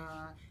 lawyer,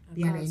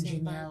 be an Accounting,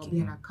 engineer, banking. be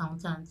an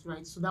accountant,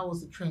 right? So that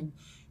was the trend.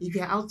 If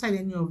you're outside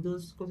any of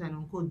those quote and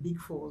unquote big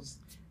fours,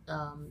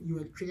 you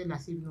were treated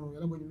as if you're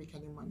not going to make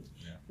any money.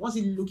 Yeah. What's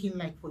it looking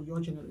like for your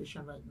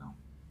generation right now?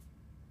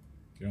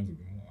 Do you want to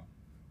go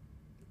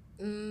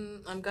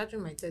more? I'm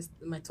gathering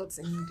my thoughts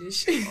in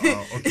English.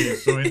 Okay,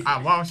 so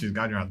while she's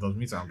gathering her thoughts,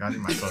 me too, I'm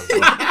gathering my thoughts.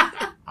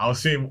 But I'll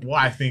say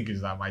what I think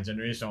is that my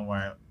generation,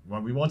 where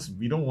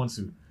we don't want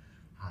to,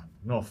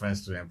 no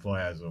offense to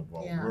employers,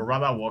 but Yeah. we'd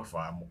rather work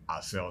for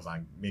ourselves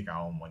and make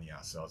our own money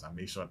ourselves and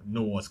make sure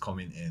no one's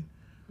coming in,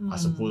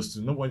 as opposed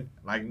to nobody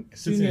like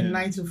sitting Doing a in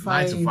 9 to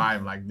 9 to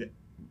 5. 5.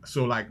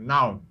 So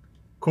now,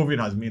 COVID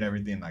has made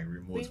everything like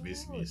remote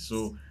basically. Remote.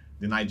 So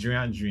the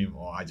Nigerian dream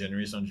or our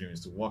generation dream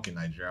is to work in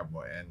Nigeria but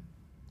earn in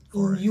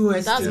foreign.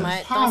 US, That's Yeah.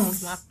 my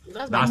pounds. that's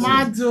That's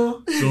my it.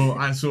 Mado.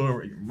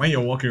 So when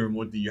you're working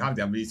remotely, you have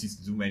the ability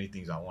to do many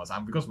things at once.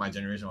 And because my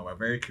generation, we're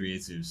very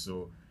creative,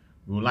 so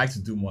we would like to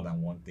do more than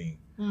one thing.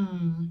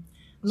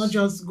 Not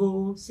just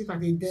go sit at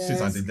the desk,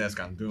 Sit at the desk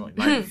and do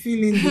like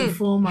fill in the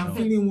form and No.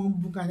 fill in one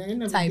book, and at the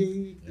end of Type. the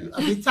day, Yeah.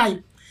 they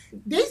type.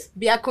 This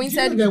be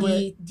acquainted there with were,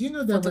 the do you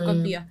know there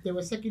photocopier.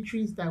 were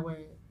secretaries that were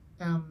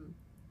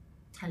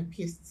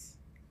typists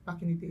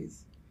back in the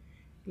days?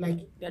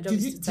 Like, their job did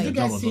is you, to did you type. Job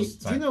guys was see?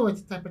 just to Do you type. know what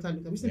a typewriter looks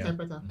like? Have you seen Yeah.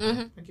 typewriter?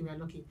 Mhm. Okay, we are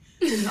lucky.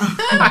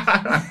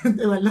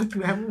 They were lucky.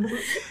 We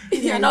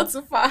have- You're not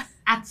too far.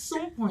 At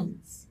some point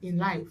in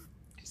life,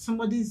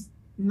 somebody's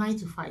 9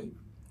 to 5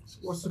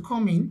 was to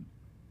come in,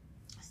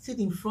 sit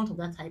in front of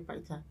that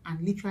typewriter,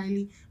 and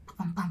literally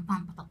pam, pam,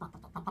 pam, pam, pam,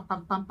 pam, pam,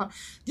 pam, pam, pam.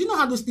 Do you know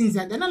how those things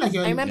are? They're not like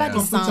your I remember the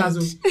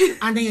computers,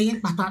 and then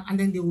you and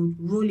then they would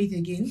roll it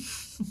again,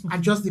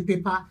 adjust the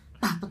paper,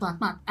 pa, pa, pa,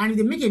 pa. And if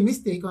they make a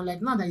mistake, or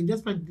like now that you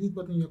just press the delete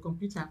button on your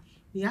computer,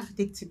 they have to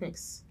take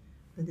Tipex.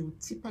 Then they would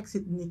Tipex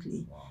it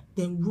neatly, wow.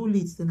 then roll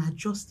it, then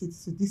adjust it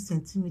to this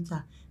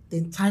centimeter,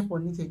 then type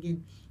on it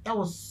again. That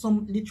was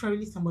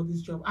literally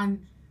somebody's job.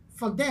 And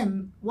for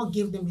them, what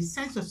gave them a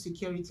sense of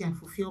security and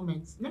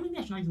fulfillment, maybe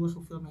I should not use the word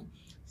fulfillment,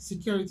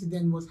 security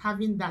then was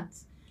having that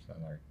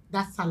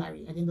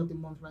salary at the end of the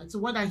month, right? So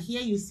what I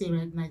hear you say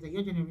right now is that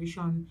your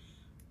generation,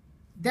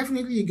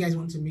 definitely you guys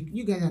want to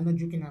you guys are not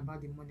joking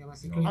about the money about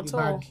securing At the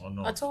all. bag. Oh,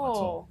 no, At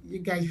all. You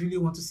guys really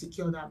want to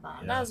secure that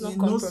bag. Yeah. That's not In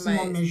no small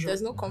compromise. measure.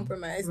 There's no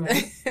compromise.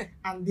 Right.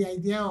 And the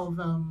idea of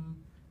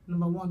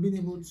number one, being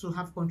able to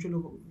have control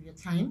over your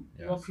time,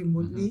 Yes. work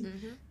remotely.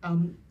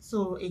 Mhm.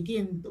 So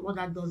again, what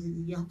that does is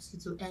it helps you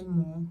to earn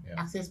more,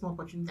 Yeah. access more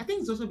opportunities. I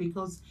think it's also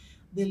because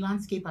the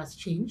landscape has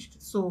changed,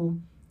 so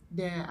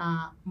there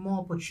are more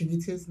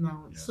opportunities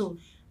now. Yes. So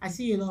I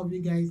see a lot of you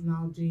guys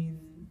now doing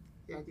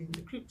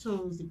the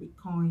cryptos, the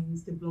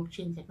bitcoins, the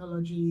blockchain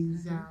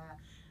technologies,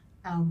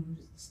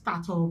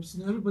 startups.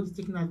 Everybody's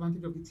taking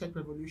advantage of the tech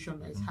revolution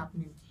that is Mhm.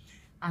 happening,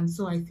 and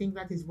so I think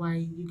that is why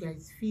you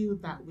guys feel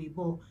that way.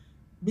 But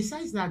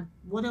besides that,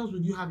 what else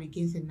would you have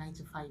against a 9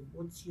 to 5?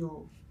 What's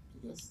your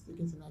against a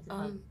 9 to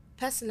 5?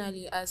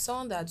 Personally, as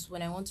someone that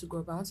when I want to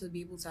grow up, I want to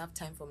be able to have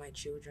time for my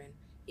children.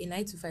 A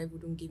 9 to 5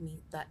 wouldn't give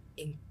me that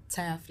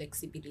entire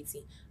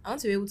flexibility. I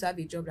want to be able to have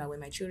a job that when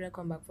my children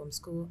come back from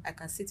school, I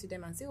can sit with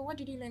them and say, "Oh, what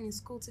did you learn in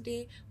school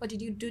today? What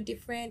did you do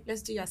different?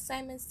 Let's do your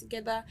assignments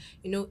together,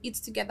 eat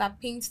together,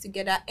 paint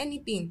together,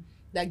 anything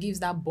that gives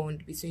that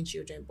bond between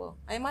children." But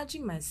I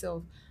imagine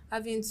myself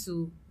having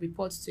to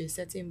report to a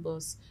certain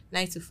boss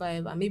 9 to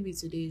 5, and maybe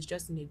today is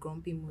just in a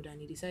grumpy mood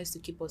and he decides to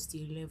keep us till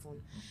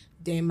 11.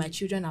 Then my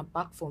children are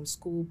back from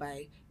school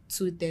by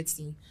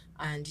 2:30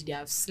 and they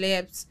have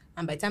slept,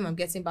 and by the time I'm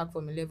getting back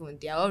from 11,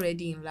 they are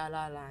already in la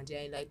la land. They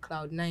are in like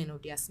cloud 9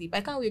 of their sleep.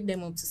 I can't wake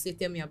them up to say,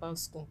 tell me about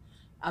school.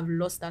 I've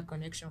lost that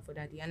connection for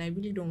that day, and I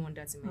really don't want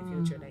that in my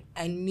future. Like,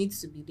 I need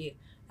to be there.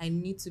 I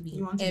need to be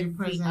You want in to be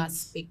every present.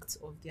 aspect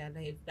of their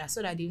life,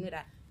 so that they know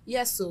that,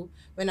 yes, so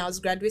when I was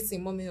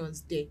graduating, mommy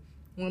was there.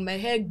 When my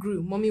hair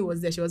grew, mommy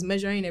was there. She was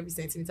measuring every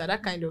centimeter,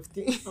 that kind of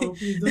thing. Oh,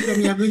 please don't tell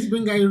me you're going to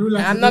bring a ruler.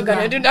 I'm not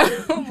gonna do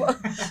that.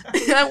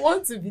 But I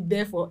want to be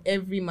there for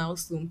every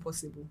milestone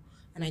possible,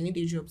 and I need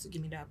a job to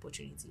give me that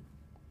opportunity.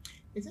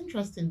 It's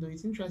interesting though.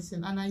 It's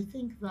interesting, and I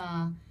think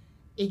that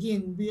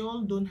again, we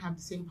all don't have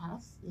the same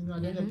path. You know,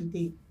 at the end of the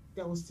day,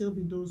 there will still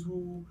be those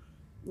who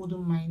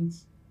wouldn't mind,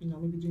 you know,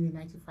 maybe doing a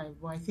 9 to 5.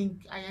 But I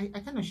think I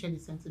kind of share the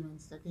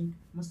sentiments. I think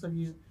most of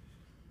you.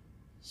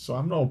 So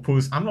I'm not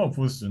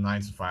opposed to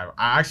 9 to 5.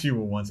 I actually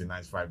will want a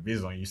 9 to 5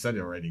 based on, you said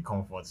it already,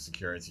 comfort,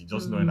 security,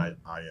 just knowing that,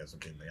 yes,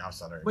 okay, they have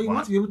salary. But you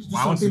want to be able to do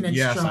I want something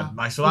to, extra.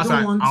 Yes, so You that's don't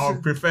why want I to-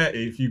 would prefer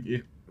if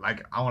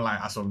like, I want,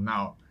 like, as of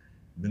now,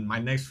 then my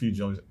next few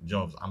jobs,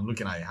 I'm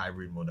looking at a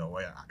hybrid model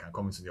where I can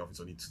come into the office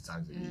only 2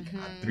 times a week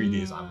and 3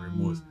 days I'm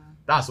remote.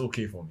 That's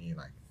okay for me.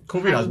 Like,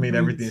 COVID has made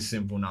Hybrid. everything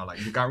simple now.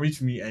 Like, you can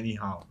reach me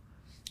anyhow,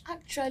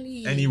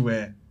 Actually,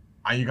 anywhere,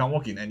 and you can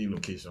work in any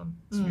location,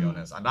 to be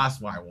honest. And that's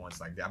what I want,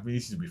 like the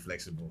ability to be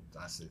flexible.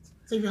 That's it.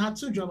 So if you had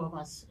 2 job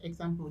offers,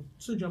 example,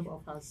 2 job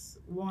offers.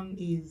 One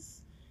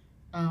is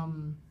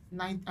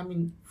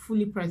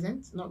fully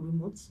present, not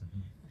remote.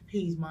 The pay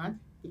is mad.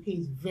 The pay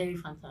is very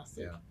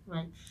fantastic. Yeah.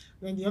 Right.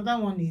 Then the other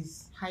one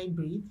is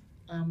hybrid.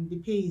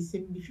 The pay is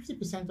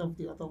 50% of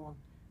the other one.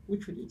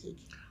 Which would you take?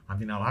 I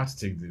mean, I'll have to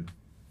take the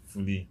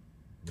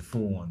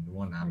full one, the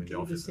one I'm in the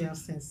Okay, office. you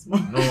say sense. No,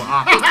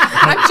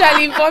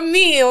 actually, for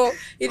me,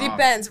 it Ah.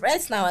 depends.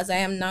 Right now, as I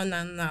am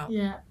now.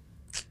 Yeah.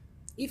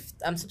 If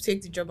I'm to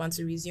take the job and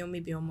to resume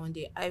maybe on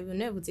Monday, I will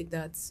never take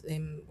that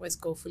what's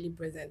called fully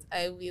present.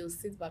 I will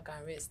sit back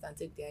and rest and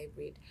take the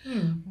hybrid.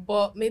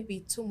 But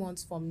maybe 2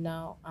 months from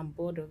now, I'm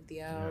bored of the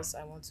house.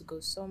 I want to go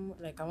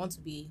I want to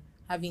be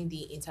having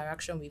the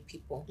interaction with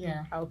people.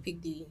 Yeah. I'll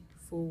pick the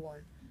full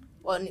one.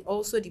 But it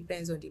also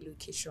depends on the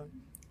location.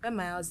 Where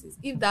my house is.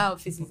 If that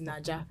office is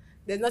Naja,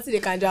 there's nothing they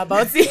can do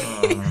about it.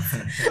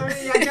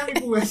 Sorry, I can't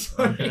people were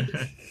sorry.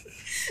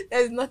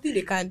 There's nothing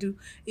they can do.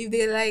 If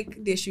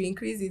they should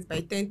increase it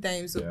by 10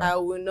 times. So Yeah. I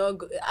will not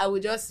go. I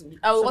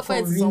will offer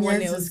it to someone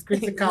Convenience else. is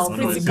critical. It's for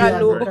critical.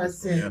 you Oh.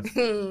 as a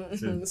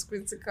person. It's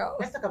critical.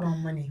 Let's talk about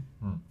money.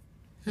 Hmm.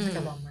 Let's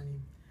talk about money.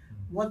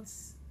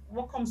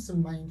 What comes to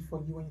mind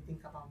for you when you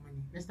think about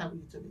money? Let's start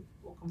with you, Toby.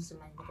 What comes to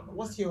mind?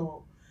 What's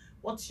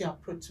your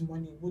approach to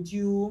money? Would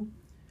you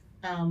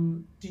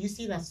do you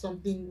see that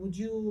something? Would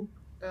you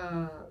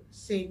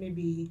say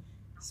maybe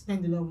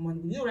spend a lot of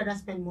money? Would you rather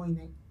spend more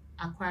in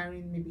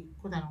acquiring maybe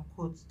quote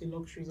unquote the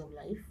luxuries of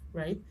life,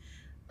 right?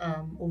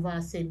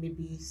 Over say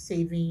maybe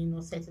saving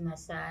or setting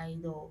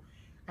aside, or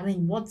I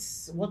mean,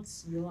 what's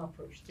your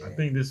approach to I it?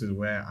 think this is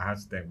where I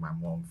have to thank my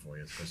mom for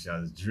it, because she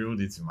has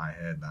drilled it in my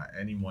head that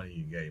any money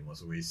you get, you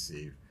must always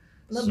save.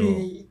 Not So-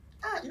 be,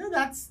 you know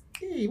that's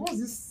hey,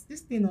 what's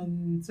this thing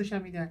on social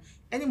media?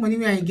 Any money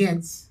where I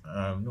get,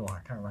 No, I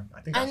can't remember.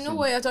 I think I I've know seen-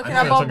 what you're I talking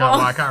know what you're about,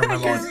 I can't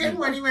remember. because what any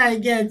money where I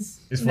get,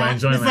 It's for nah,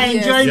 enjoyment. For Yes.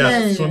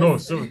 enjoyment. Yeah,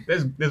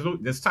 so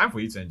there's time for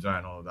you to enjoy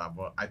and all of that,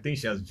 but I think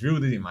she has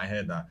drilled it in my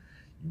head that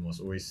you must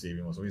always save,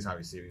 you must always have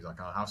a savings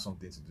account, have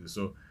something to do.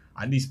 So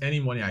at least any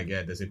money I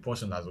get, there's a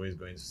portion that's always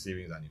going to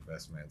savings and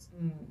investments.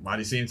 But at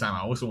the same time,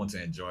 I also want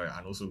to enjoy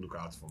and also look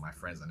out for my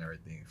friends and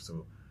everything.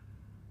 So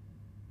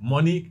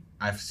money,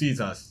 I see it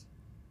as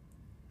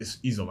it's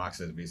ease of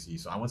access basically.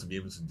 So I want to be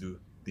able to do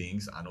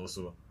things and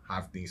also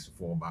have things to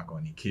fall back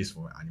on in case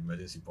for an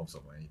emergency pops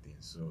up or anything.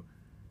 So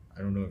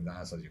I don't know if that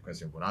answers your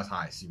question, but that's how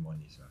I see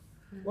money. So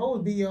What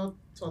would be your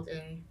thought,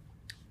 Erin?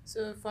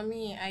 So for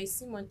me, I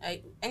see money.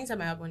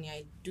 Anytime I have money,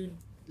 I do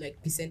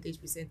like percentage.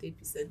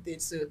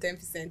 So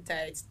 10%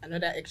 tithes,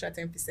 another extra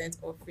 10%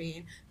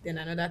 offering, then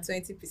another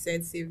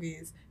 20%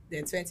 savings,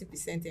 then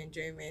 20%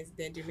 enjoyment,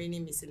 then the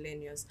remaining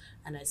miscellaneous,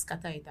 and I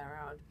scatter it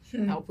around.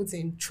 I'll put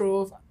in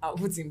trove, I'll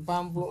put in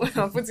bamboo,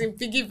 I'll put in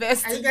piggy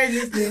vest. Are you guys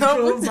listening?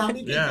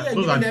 Yeah,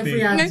 those are the free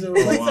things. ads, Oh, but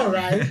it's wow.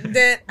 alright.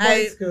 Then I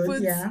That's good,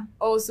 put yeah.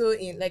 also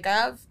in I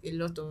have a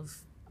lot of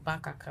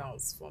bank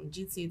accounts from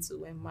GT to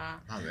Wema.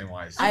 that's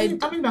NYC. I-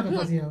 How many bank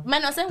accounts you have?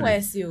 Minus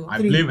NYSC. I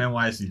Three. blame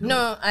NYC. Though,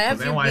 No, I have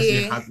 'cause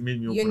NYC UBA, has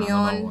made me open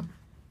another Union.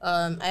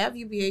 one. I have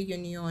UBA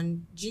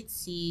Union,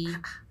 GT,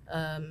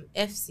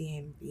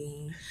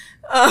 FCMB.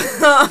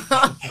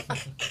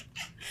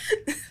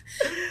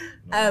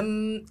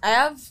 I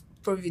have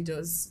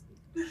Providus.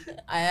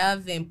 I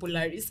have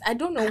Polaris. I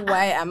don't know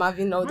why I'm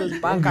having all those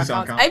bank This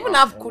accounts. account- I even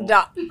have Kuda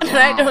that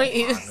I don't Wow,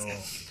 use. I know.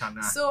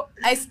 Cannot. So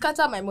I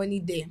scatter my money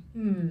there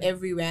Hmm.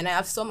 everywhere, and I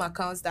have some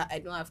accounts that I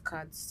don't have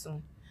cards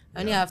to. I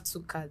only Yeah. have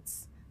 2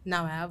 cards.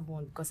 Now I have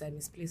one because I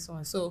misplaced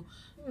one. So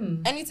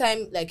Hmm.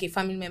 anytime like a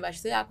family member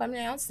should say, family,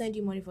 I want to send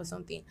you money for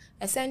something,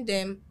 I send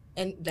them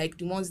and like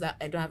the ones that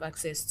I don't have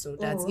access to.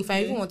 That Oh, if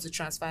I even okay. want to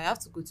transfer, I have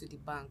to go to the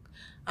bank.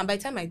 And by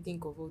the time I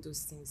think of all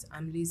those things,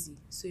 I'm lazy.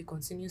 So it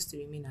continues to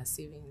remain as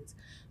savings.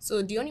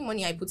 So the only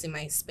money I put in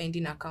my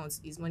spending account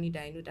is money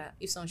that I know that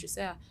if someone should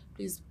say,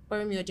 please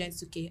borrow me urgent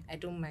 2K, I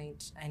don't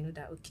mind. I know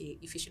that, okay,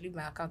 if you should leave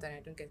my account and I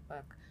don't get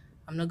back,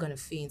 I'm not going to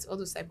faint. All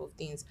those type of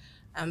things.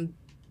 I'm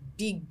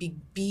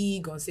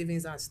big on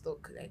savings and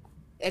stock, like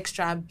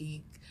extra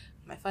big.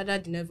 My father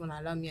did not even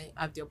allow me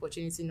have the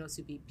opportunity not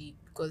to be big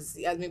because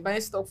he has been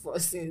buying stock for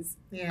us since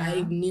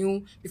I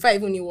knew, before I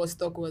even knew what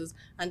stock was.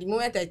 And the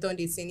moment I turned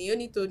 18, he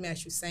only told me I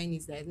should sign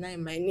it, that it's not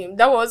in my name.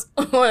 That was,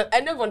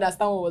 I never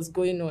understand what was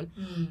going on.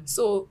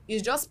 So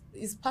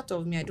it's part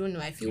of me. I don't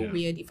know. I feel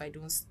weird if I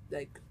don't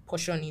like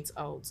portion it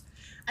out.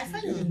 I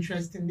find it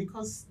interesting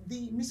because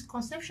the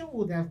misconception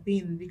would have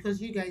been,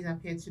 because you guys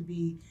appear to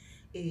be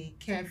a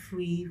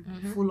carefree,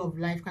 full of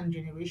life kind of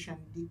generation,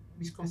 the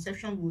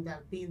misconception would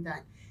have been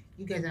that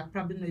you guys are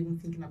probably not even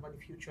thinking about the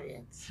future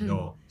yet.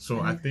 No.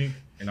 So I think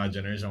in our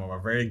generation, we're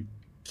very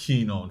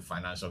keen on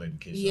financial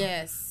education.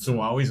 Yes. So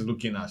we're always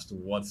looking as to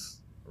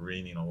what's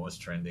reigning or what's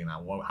trending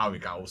and how we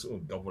can also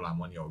double our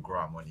money or grow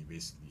our money,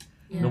 basically.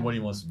 Yeah. Nobody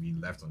wants to be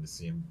left on the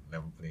same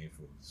level playing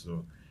field.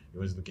 So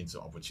you're always looking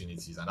to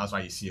opportunities. And that's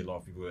why you see a lot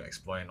of people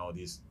exploring all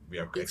these. We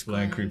are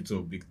exploring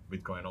crypto,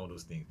 Bitcoin, all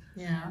those things.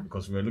 Yeah.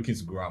 Because we're looking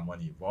to grow our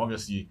money. But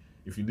obviously,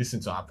 if you listen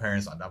to our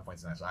parents at that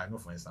point in time, so I know,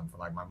 for instance, for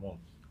like my mom,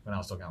 when I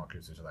was talking about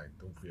crypto, she was like,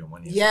 don't put your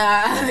money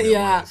inside.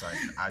 Yeah.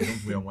 I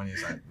don't put your money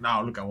inside.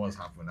 Now look at what's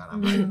happened. And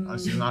I'm like, and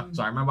she's not.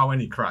 So I remember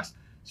when it crashed,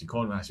 she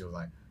called me and she was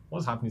like,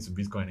 what's happening to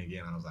Bitcoin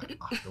again? And I was like,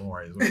 don't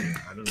worry, it's okay.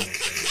 I don't know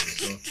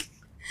what's going on.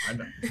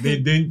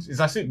 So it's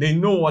as if they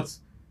know what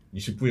you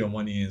should put your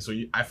money in. So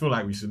I feel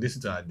like we should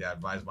listen to their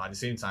advice, but at the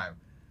same time,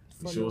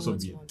 we should also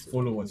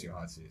follow what your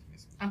heart says,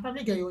 basically. And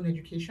probably get your own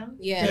education.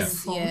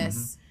 Yes.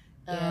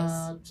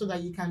 So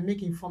that you can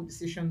make informed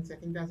decisions. I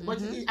think that's.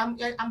 But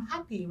I'm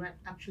happy, right,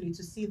 actually,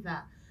 to see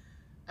that,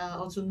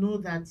 or to know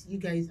that you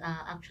guys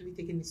are actually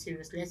taking it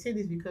seriously. I say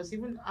this because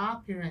even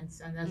our parents,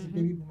 and as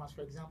baby boomers,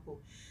 for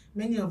example,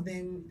 many of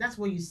them, that's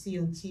what you see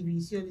on TV. You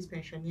see all these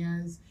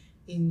pensioners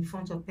in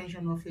front of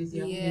pension office. They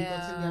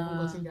haven't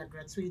gotten their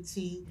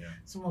gratuity. Yeah.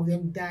 Some of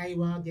them die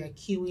while they are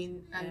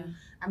queuing, and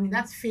I mean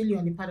that's failure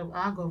on the part of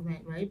our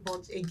government, right?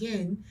 But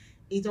again,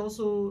 it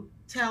also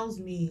tells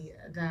me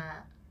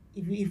that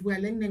if we are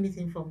learning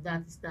anything from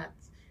that, is that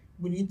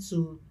we need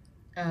to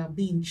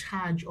be in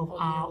charge of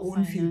our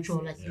own future,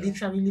 like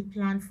literally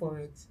plan for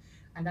it.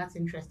 And that's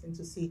interesting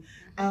to see.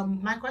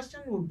 My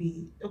question would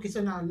be, okay,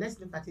 so now let's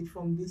look at it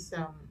from this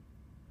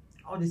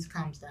all these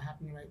scams that are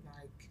happening right now.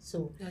 Like,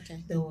 so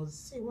there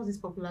was, what's this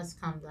popular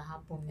scam that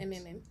happened?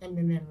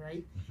 MMM,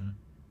 right?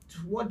 To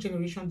what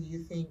generation do you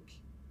think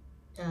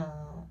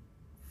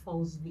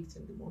falls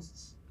victim the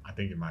most? I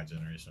think in my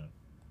generation.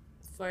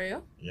 For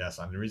real? Yes,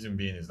 and the reason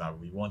being is that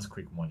we want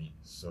quick money.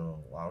 So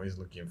we're always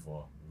looking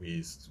for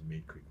ways to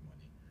make quick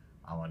money.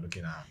 And we're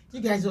looking at you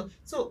guys and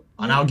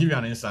I'll give you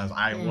an instance.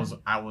 I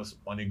was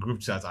on a group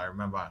chat. I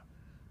remember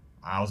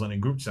I was on a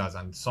group chat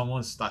and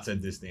someone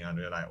started this thing and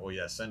they're like, oh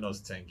yeah, send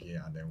us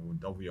 10K and then we'll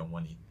double your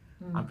money.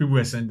 And people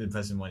were sending the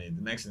person money.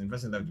 The next thing, the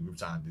person left the group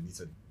chat and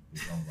deleted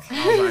his number.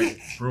 I was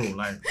like, bro,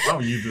 like, why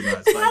would you do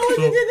that?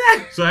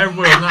 Like, so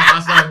everybody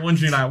was now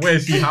wondering, like, where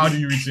is he? How do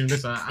you reach him?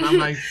 This and I'm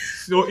like,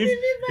 so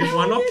if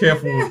we're not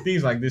careful,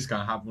 things like this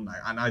can happen.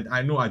 Like, and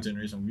I know our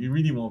generation, we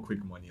really want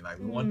quick money. Like,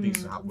 we want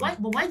things to happen.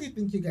 Why do you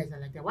think you guys are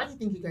like that? Why do you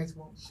think you guys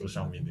want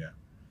social media?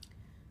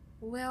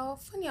 Well,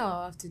 funny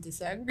how I have to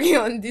disagree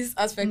on this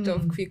aspect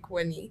of quick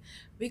money,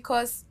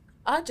 because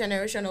our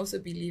generation also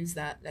believes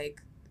that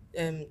like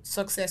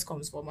success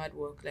comes from hard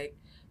work. Like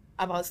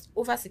about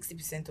over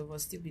 60% of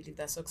us still believe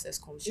that success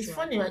comes. It's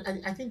funny, right?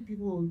 I think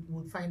people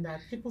would find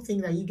that people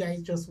think that you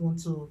guys just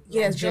want to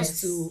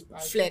just to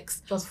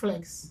flex,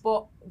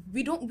 but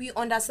we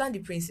understand the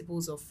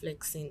principles of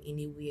flexing in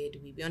a weird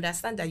way. We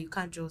understand that you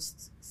can't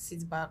just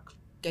sit back,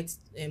 get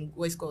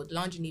what's called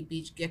lounge in a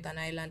beach, get an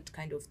island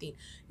kind of thing.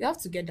 You have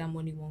to get that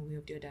money one way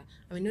or the other,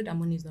 and we know that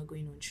money is not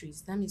going on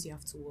trees. That means you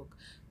have to work.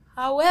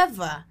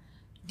 However,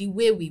 the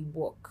way we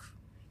work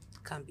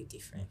can be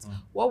different.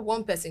 What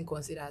one person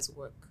considers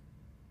work,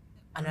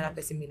 another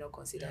person may not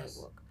consider it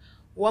work.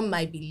 One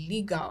might be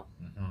legal.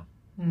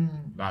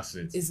 That's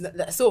it. It's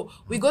not, so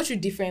we go through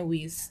different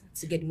ways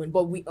to get money,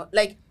 but we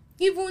like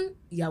even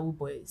Yahoo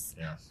boys,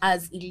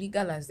 as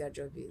illegal as their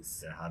job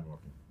is,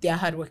 they're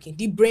hardworking.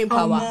 The brain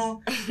power,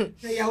 the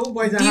Yahoo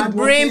boys the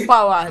brain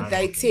power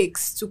that it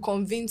takes to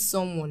convince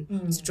someone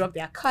to drop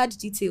their card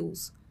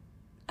details.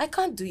 I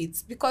can't do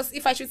it because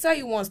if I should tell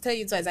you once, tell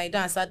you twice, I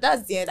don't answer.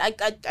 That's the end. I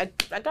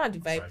don't have the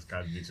vibe.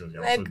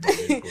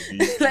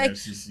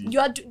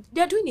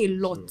 They're doing a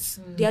lot.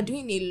 They are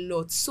doing a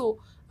lot. So,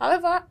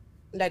 however,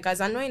 like as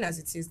annoying as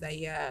it is that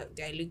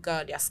they're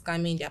illegal, they're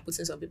scamming, they're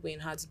putting some people in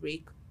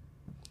heartbreak,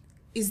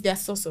 is their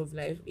source of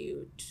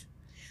livelihood.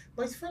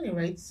 But it's funny,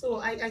 right?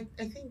 So I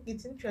think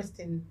it's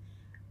interesting.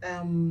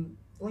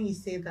 When you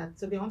say that,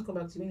 so I want to come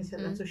back to when you said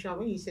that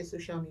when you say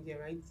social media,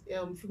 right?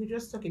 If you could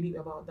just talk a bit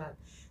about that.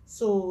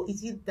 So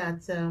is it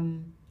that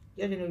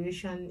your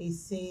generation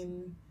is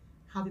seeing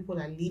how people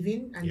are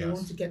living and they Yes.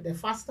 want to get there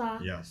faster.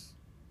 Yes.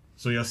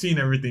 So you're seeing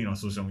everything on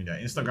social media.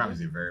 Instagram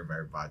is a very,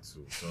 very bad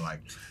tool. So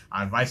like,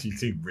 I advise you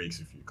take breaks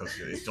because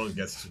it just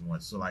gets too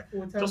much. So like,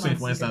 We'll tell just my say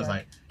for instance, sister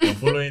like you're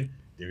following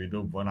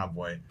Davido, Burna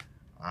Boy,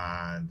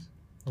 and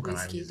who can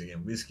I Wizkid. use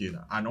again?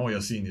 Wizkid, and all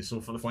you're seeing is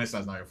so. For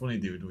instance, now you're following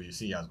Davido, you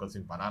see he has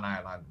gotten Banana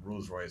Island,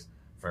 Rolls Royce,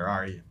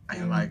 Ferrari, and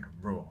you're like,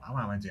 bro, how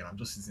am I doing? I'm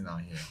just sitting down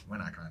here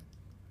when I can.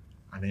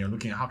 And then you're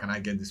looking, how can I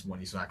get this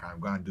money so I can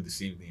go and do the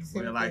same thing? But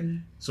Same you're like,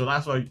 thing. so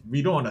that's why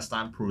we don't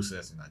understand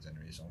process in our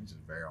generation, which is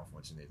very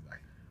unfortunate.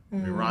 Like, we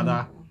Mm.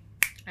 rather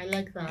I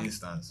like that.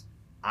 instance.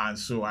 And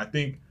so I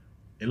think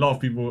a lot of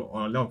people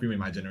in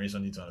my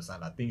generation need to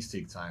understand that things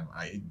take time.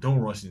 I don't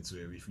rush into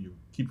it. If you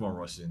keep on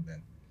rushing,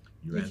 then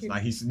you end.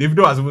 Like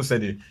Davido has even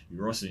said it,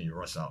 you rush in, you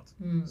rush out.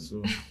 Mm.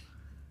 So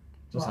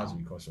just have to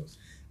be cautious.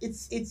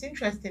 It's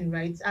interesting,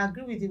 right? I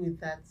agree with you with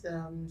that.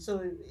 So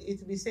it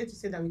would be safe to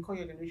say that we call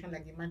your generation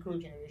like the micro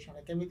generation,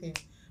 like everything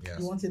Yes.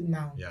 you want it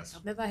now. Yes.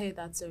 I've never heard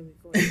that term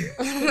before.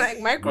 Like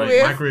But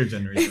microwave. microwave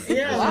generation.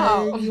 Yeah,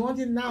 Wow. like, you want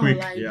it now, Quick,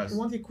 like yes. you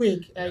want it quick,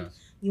 like Yes.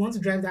 you want to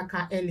drive that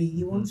car early,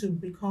 you want to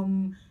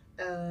become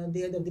the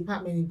head of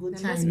department in good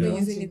I'm time. just You want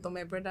using to- it on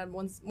my brother.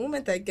 Once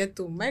moment I get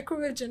to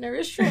microwave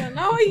generation,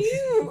 how are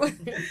you?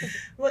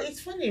 Well,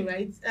 it's funny,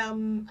 right?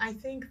 I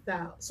think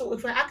that so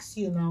if I ask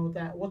you now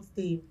that what's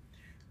the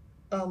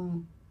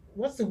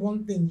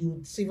one thing you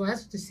would so if I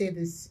ask you to say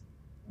this,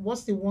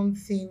 what's the one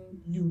thing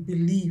you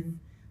believe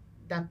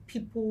that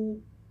people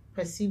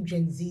perceive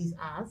Gen Zs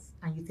as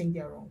and you think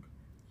they're wrong?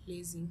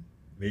 Lazy.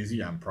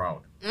 Lazy and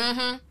proud.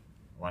 Mm-hmm.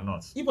 Why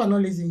not? You are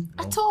not lazy.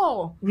 No. At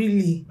all.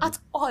 Really. At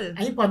all. And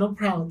you are not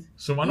proud.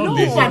 So we're not No.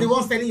 You are the lazy.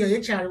 ones telling your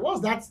HR. What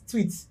was that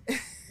tweet?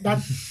 That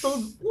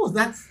told what was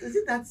that? Is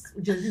it that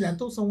Gen Z that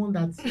told someone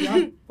that you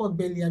have pot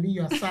belly, I mean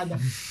you are sad?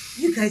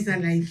 You guys are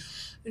like,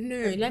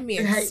 No, let me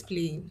Like-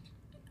 explain.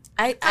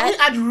 can we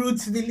add root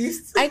to the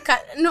list? I can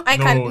no, I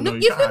No, can no, no. you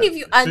Even can't. if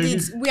you add So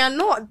it, we are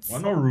not. We're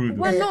not rude.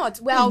 We're not.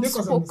 We're Please make us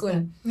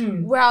outspoken.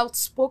 understand. We're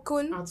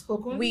outspoken.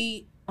 Outspoken.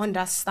 We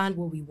understand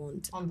what we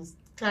want. on the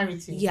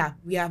clarity. Yeah,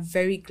 we are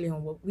very clear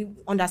on what we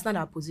understand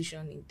our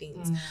position in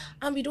things, Mm.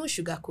 and we don't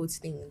sugarcoat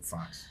things.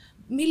 Facts.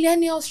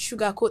 Millennials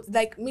sugarcoat,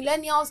 like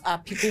millennials are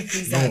people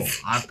pleasers. No,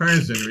 our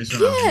parents' generation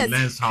Yes. have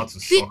learned how to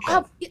They suck are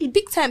up.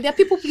 big time. They're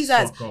people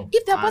pleasers. Suck up.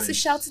 If their And boss is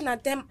it's- shouting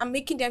at them and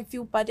making them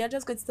feel bad, they're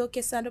just going to say,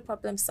 "Okay, sir, no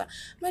problem, sir."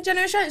 My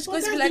generation is But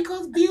going to that's be like,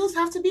 because bills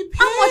have to be paid.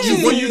 How much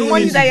is But the you don't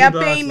money need to that do you're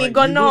that. paying me, Like,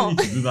 God, you no. don't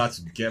need to do that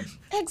to get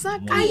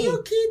exactly. Are money.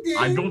 you kidding?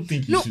 I don't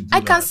think you No, should do I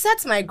can that.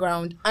 set my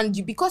ground, and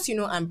you, because you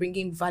know I'm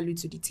bringing value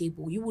to the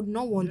table, you would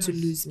not want to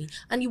Yes. lose me,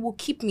 and you will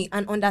keep me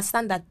and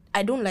understand that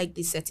I don't like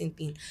this certain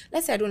thing.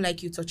 Let's say I don't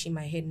like you touching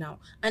my head now,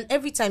 and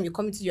every time you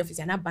come into the office,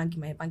 you're not banging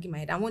my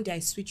head, and one day I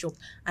switch up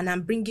and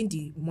I'm bringing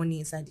the money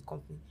inside the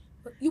company.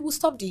 But you will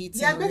stop the eating.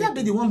 Yeah, better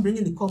already. be the one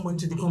bringing the common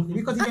to the company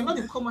because if you're not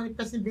the common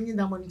person bringing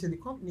that money to the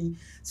company,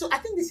 so I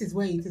think this is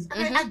where it is.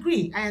 And I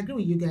agree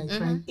with you guys,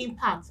 right? In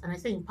part, and I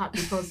say in part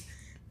because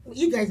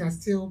you guys are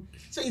still.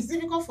 So it's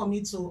difficult for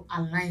me to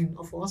align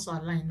or for us to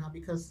align now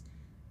because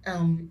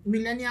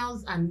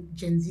millennials and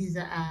Gen Zs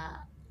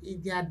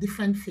they are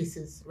different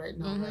faces right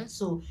now, right?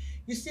 So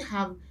you still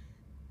have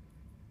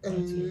a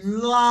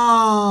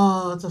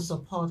lot of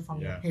support from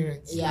your Yeah.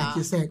 parents, Yeah. like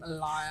you said.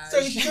 Large. So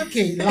it's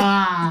okay,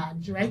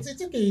 large, right? So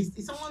it's okay.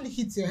 If someone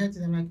hits your head,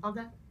 and I'm like,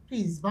 okay,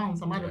 please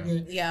bounce, I'm out of Yeah.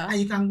 here. yeah.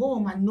 And you can go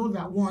home and know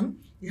that one,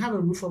 you have a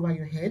roof over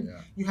your head,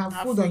 Yeah. you have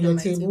Have food on your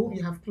my table,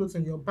 you have clothes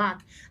on your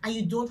back, and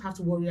you don't have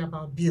to worry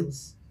about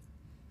bills.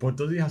 But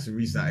does it have to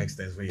reach that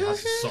extent where you have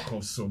to suck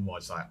up so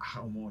much, like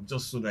how much,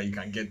 just so that you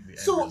can get the end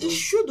So result? it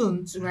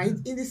shouldn't, right?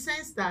 In the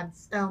sense that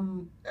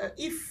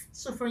if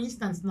so, for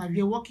instance, now if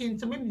you're working,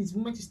 so maybe it's the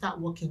moment you start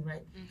working,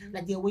 right?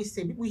 Like they always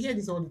say, we hear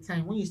this all the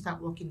time. When you start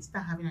working,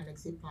 start having an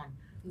exit plan.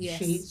 Yes.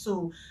 Okay?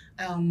 So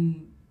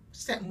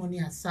set money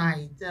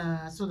aside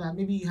so that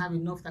maybe you have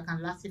enough that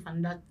can last you for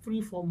another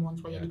 3-4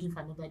 months while you're Yeah. looking for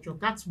another job.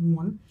 That's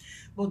one.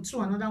 But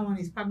two, another one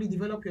is probably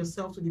develop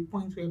yourself to the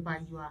point whereby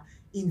you are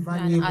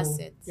invaluable.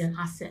 asset. You're an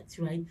asset,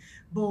 right?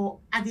 But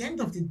at the end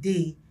of the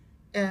day,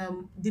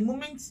 the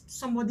moment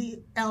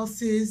somebody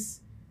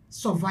else's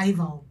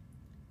survival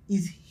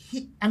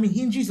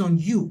hinges on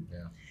you,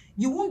 Yeah.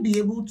 you won't be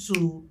able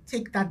to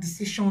take that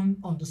decision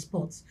on the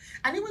spot.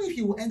 And even if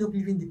you will end up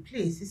leaving the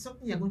place, it's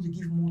something you're going to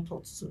give more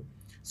thought to.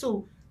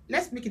 So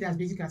let's make it as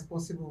basic as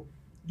possible.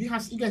 You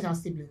guys have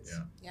siblings?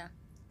 Yeah. Yeah.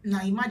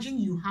 Now imagine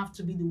you have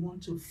to be the one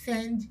to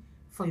fend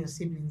for your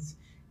siblings.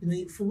 You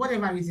know, for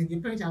whatever reason,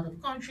 your parents are out of the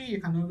country, you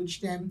cannot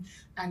reach them,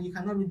 and you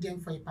cannot reach them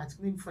for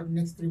maybe for the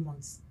next 3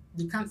 months.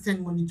 They can't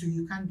send money to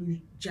you, you can't do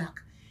jack.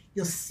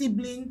 Your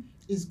sibling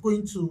is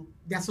going to,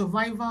 their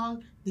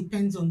survival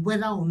depends on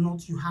whether or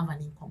not you have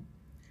an income.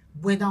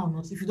 Whether or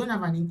not, if you don't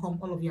have an income,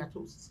 all of you are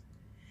toast.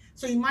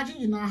 So imagine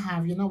you're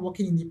not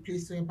working in a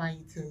place whereby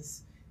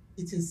it's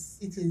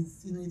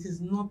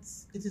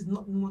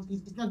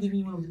not giving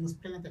you one of the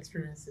most pleasant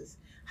experiences.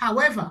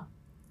 However,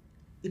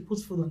 it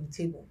puts food on the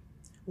table.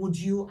 Would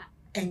you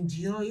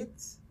endure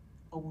it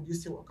or would you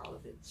still walk out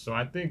of it? So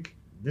I think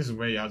this is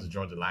where you have to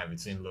draw the line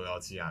between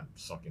loyalty and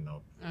sucking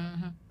up.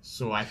 Mm-hmm.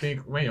 So I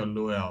think when you're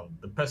loyal,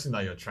 the person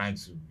that you're trying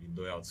to be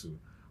loyal to,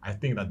 I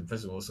think that the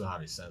person will also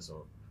have a sense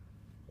of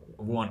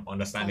one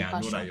understanding and know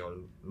that Compassion. you're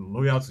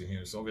loyal to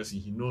him. So obviously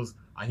he knows,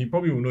 and he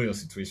probably will know your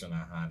situation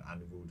at hand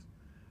and would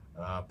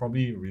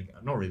probably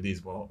not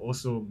relate, but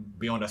also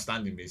be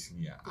understanding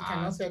basically. You can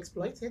And also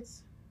exploit it,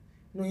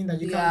 knowing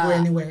that you Yeah. can't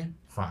go anywhere.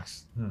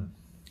 fast.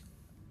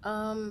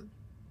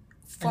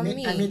 For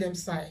me, I made them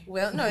sigh.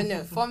 well,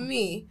 no. For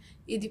me,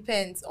 it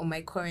depends on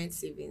my current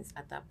savings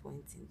at that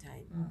point in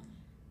time. Mm.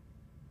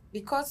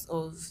 Because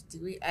of the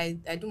way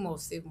I do more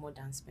save more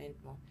than spend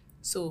more.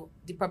 So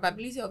the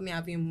probability of me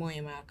having more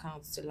in my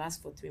account to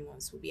last for 3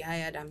 months will be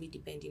higher than me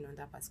depending on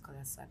that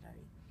particular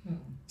salary. Mm.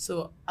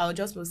 So I'll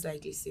just most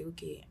likely say,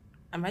 okay,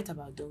 I'm right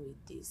about done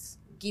with this.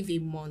 Give a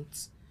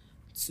month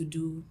to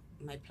do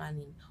my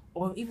planning,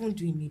 or even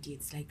do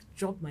immediate, like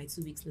drop my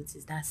 2 weeks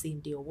notice that same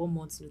day or 1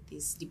 month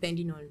notice,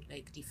 depending on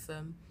like the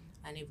firm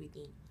and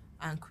everything,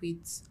 and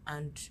quit.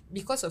 And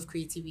because of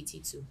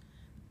creativity too,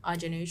 our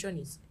generation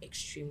is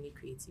extremely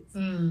creative.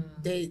 Mm.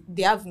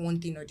 They have one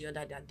thing or the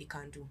other that they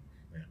can do.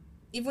 Yeah.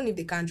 Even if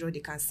they can't draw, they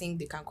can sing,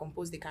 they can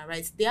compose, they can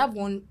write. They have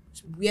one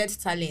weird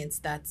talent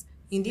that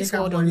in this They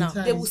can world of now,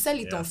 they will monetize. sell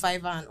it Yeah. on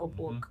Fiverr and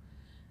Upwork,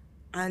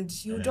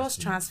 and you NFT.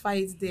 just transfer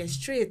it there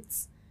straight.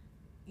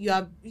 You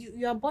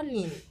are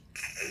balling.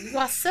 You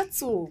are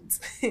settled.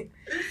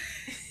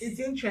 It's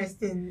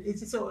interesting.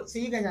 So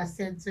you guys are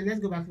said. So let's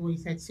go back to what you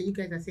said. So you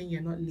guys are saying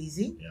you're not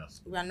lazy.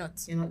 Yes. We are not.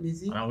 You're not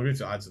lazy. And I'm going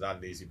to add to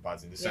that lazy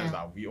part in the sense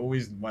Yeah. that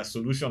we're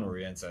solution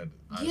oriented.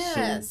 And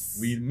Yes.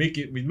 so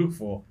we look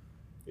for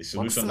a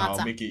solution that will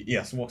smarter. make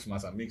it, work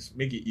smarter,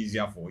 make it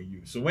easier for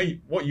you. So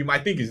what you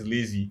might think is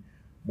lazy,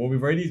 but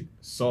we've already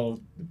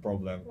solved the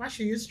problem. Why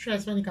should you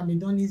stress when it can be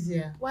done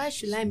easier? Why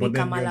should I But make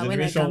then amala when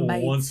I can buy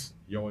it?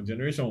 your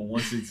generation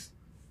wants it.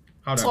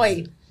 How do I Toy.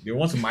 put it? They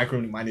want to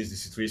micromanage the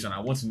situation. I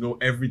want to know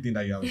everything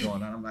that you have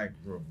done. And I'm like,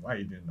 bro, why are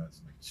you doing that?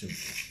 Like, chill.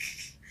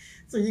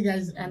 So you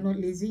guys are not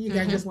lazy. You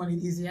guys just want it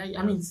easier.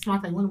 I mean,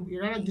 smarter.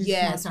 You rather do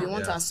Yes, smarter. we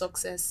want Yeah. our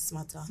success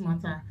smarter.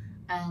 Smarter.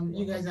 You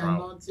We're guys not are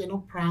proud. not. You're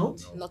not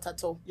proud. No. Not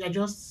at all. You're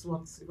just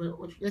what?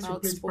 Let's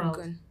replace proud.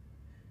 Outspoken.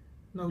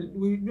 No,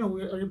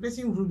 we're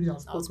replacing rude with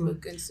outspoken.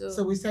 Outspoken.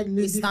 So we said we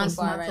lazy for stand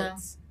for our smarter.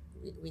 rights.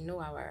 We know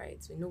our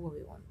rights. We know what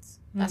we want.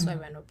 That's why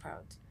we're not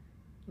proud.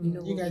 We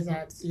know You what guys we are.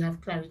 want. You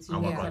have clarity. And You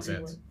we're know exactly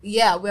content.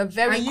 Yeah, we're what-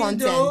 very Are you content.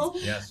 though?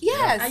 Yes.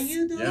 Yes. Are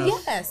you though?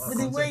 Yes. With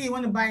the way you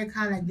want to buy a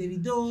car like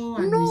Davido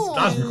and No.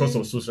 That's Wizkid. because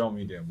of social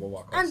media. But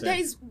we're And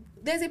content.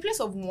 there's a place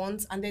of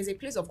want and there's a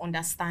place of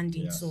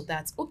understanding. Yes. So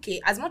that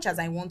okay, as much as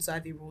I want to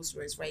have a Rolls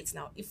Royce right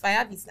now, if I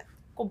have it,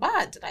 go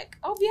bad. Like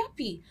I'll be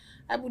happy.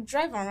 I would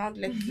drive around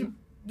like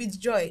with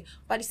joy.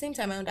 But at the same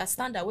time, I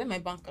understand that when my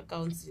bank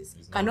account is It's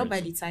not cannot buy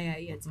ready. the tire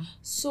yet, Mhm.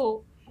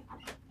 so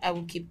I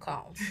will keep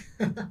calm.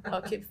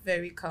 I'll keep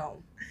very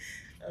calm.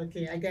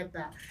 Okay, I get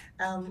that.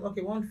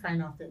 Okay, one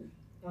final thing.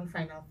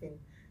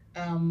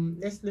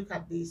 Let's look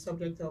at the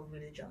subject of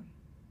religion.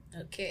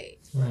 Okay.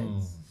 Hmm.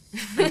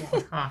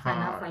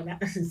 Final.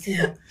 See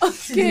now.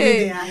 See the way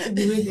they Okay. are. See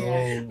the way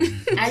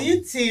they are. Are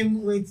you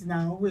team? Wait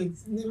now. Wait.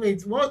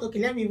 What? Okay,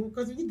 let me.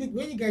 Because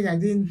when you guys are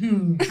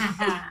doing,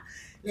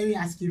 let me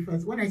ask you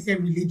first. When I say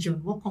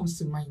religion, what comes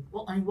to mind?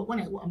 What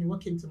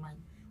came to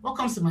mind? What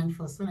comes to mind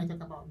first when I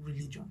talk about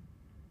religion?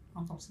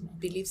 What comes to mind?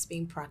 Beliefs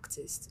being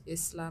practiced,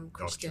 Islam,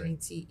 Doctrine.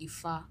 Christianity,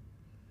 Ifa,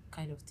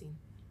 kind of thing.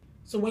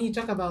 So when you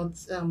talk about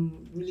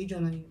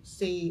religion and you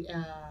say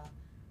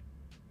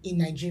in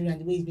Nigeria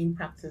and the way it's being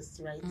practiced,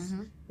 right?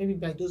 Maybe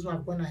by those who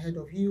have gone ahead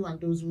of you and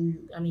those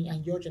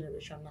and your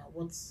generation now,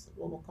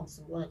 what comes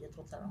to, what are your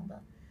thoughts around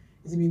that?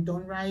 Is it being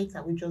done right?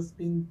 Are we just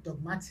being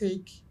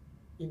dogmatic?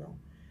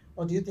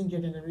 Or do you think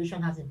your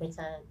generation has a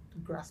better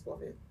grasp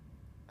of it?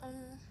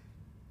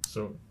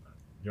 So,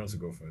 you want to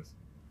go first?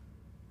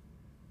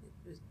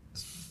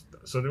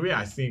 So the way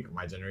I think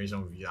my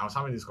generation views, I was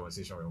having this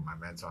conversation with my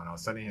mentor, and I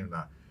was telling him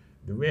that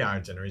the way our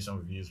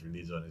generation views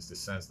religion is the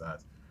sense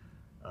that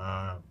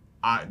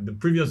the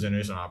previous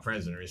generation, our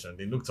parents' generation,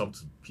 they looked up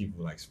to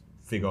people like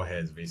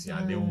figureheads, basically,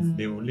 and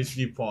they will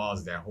literally pour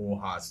out their whole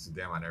hearts to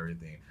them and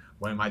everything.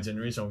 But in my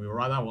generation, we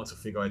rather want to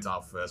figure it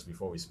out first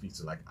before we speak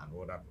to like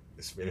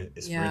a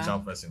spiritual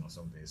person or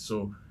something.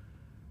 So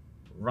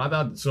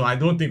I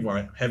don't think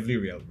we're heavily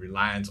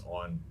reliant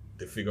on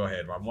the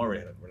figurehead. We're more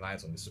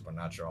reliant on the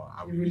supernatural.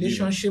 And The we believe in-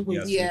 relationship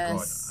with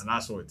Yes. God, and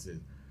that's what it is.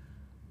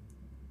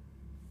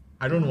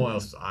 I don't know what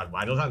else to add,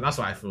 but that's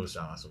what I feel,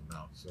 Sha, as of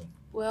now. So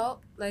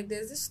Well, like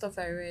there's this stuff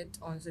I read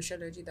on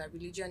sociology that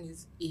religion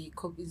is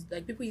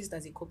like people use it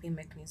as a coping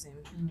mechanism,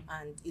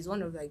 and is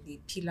one of like the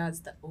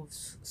pillars of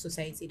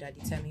society that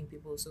determine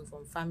people. So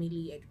from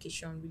family,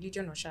 education,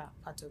 religion, or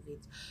part of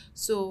it.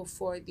 So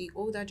for the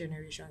older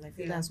generations, I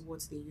feel Yeah. that's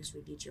what they use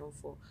religion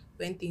for.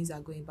 When things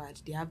are going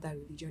bad, they have that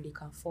religion they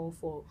can fall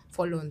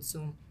on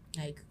to,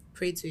 like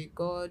pray to a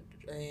god.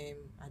 I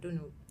don't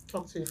know.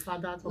 Talk to a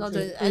father, talk Not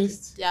to a the-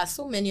 priest. there are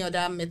so many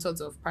other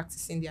methods of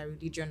practicing their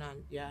religion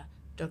and their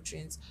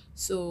doctrines.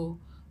 So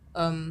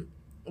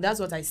that's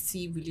what I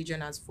see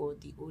religion as for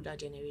the older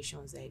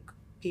generations, like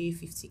pay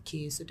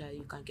 50K so that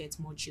you can get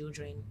more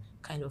children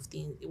kind of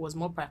thing. It was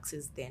more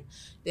practiced then.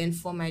 Then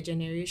for my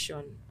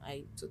generation,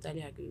 I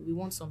totally agree. We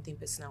want something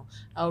personal.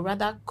 I would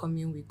rather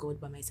commune with God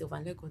by myself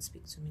and let God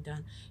speak to me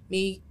than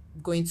me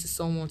going to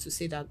someone to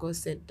say that God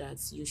said that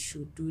you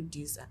should do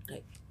this.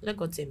 Like, let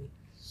God tell me.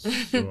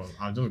 So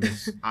I'm just going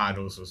to add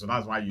also. So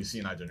that's why you see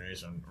in our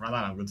generation,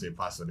 rather than go to a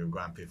pastor, they'll go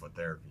and pay for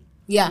therapy.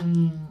 Yeah.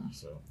 Mm.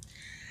 So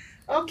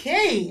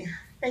Okay,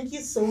 thank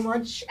you so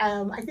much.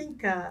 I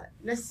think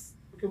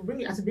we can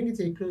bring it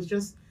to a close.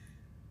 Just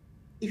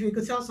if you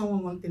could tell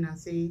someone one thing and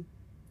say,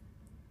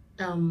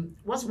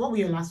 what were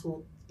your last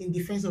word in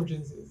defense of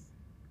Gen Zs?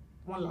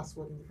 One last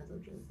word in defense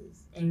of Gen Zs.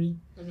 Henry,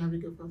 let me have you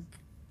go first.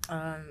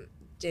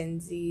 Gen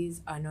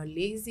Zs are not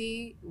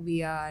lazy,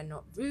 we are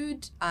not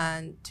rude,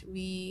 and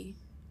we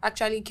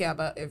actually care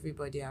about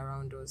everybody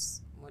around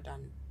us more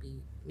than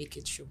we make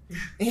it show.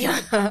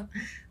 Yeah.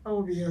 What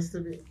would be yours to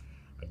be?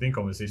 I think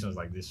conversations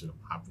like this should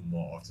happen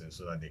more often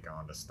so that they can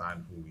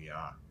understand who we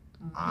are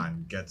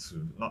and get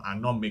to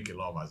not make a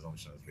lot of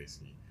assumptions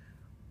basically.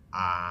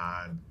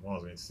 And what I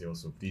was going to say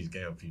also, please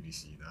get your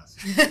PVC. That's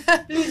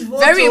Please vote.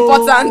 Very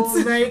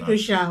important. Very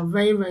crucial.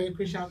 Very, very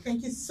crucial.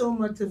 Thank you so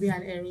much to be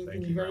an Erin.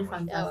 Thank It's you very very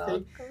much.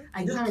 fantastic.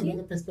 I do have a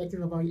better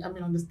perspective about you. I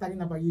mean,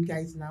 understanding about you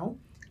guys now.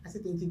 I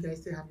still think you guys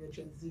still have your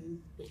Gen Z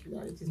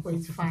peculiarities, but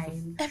it's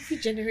fine. Every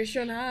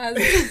generation has.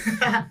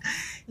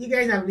 You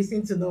guys have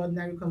listened to the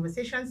Ordinary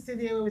Conversations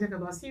today where we talk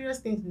about serious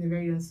things in a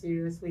very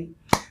unserious way.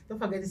 Don't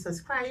forget to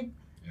subscribe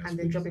yes, and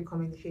then please. drop a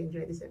comment if you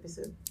enjoyed this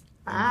episode.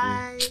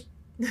 Thank you. Bye.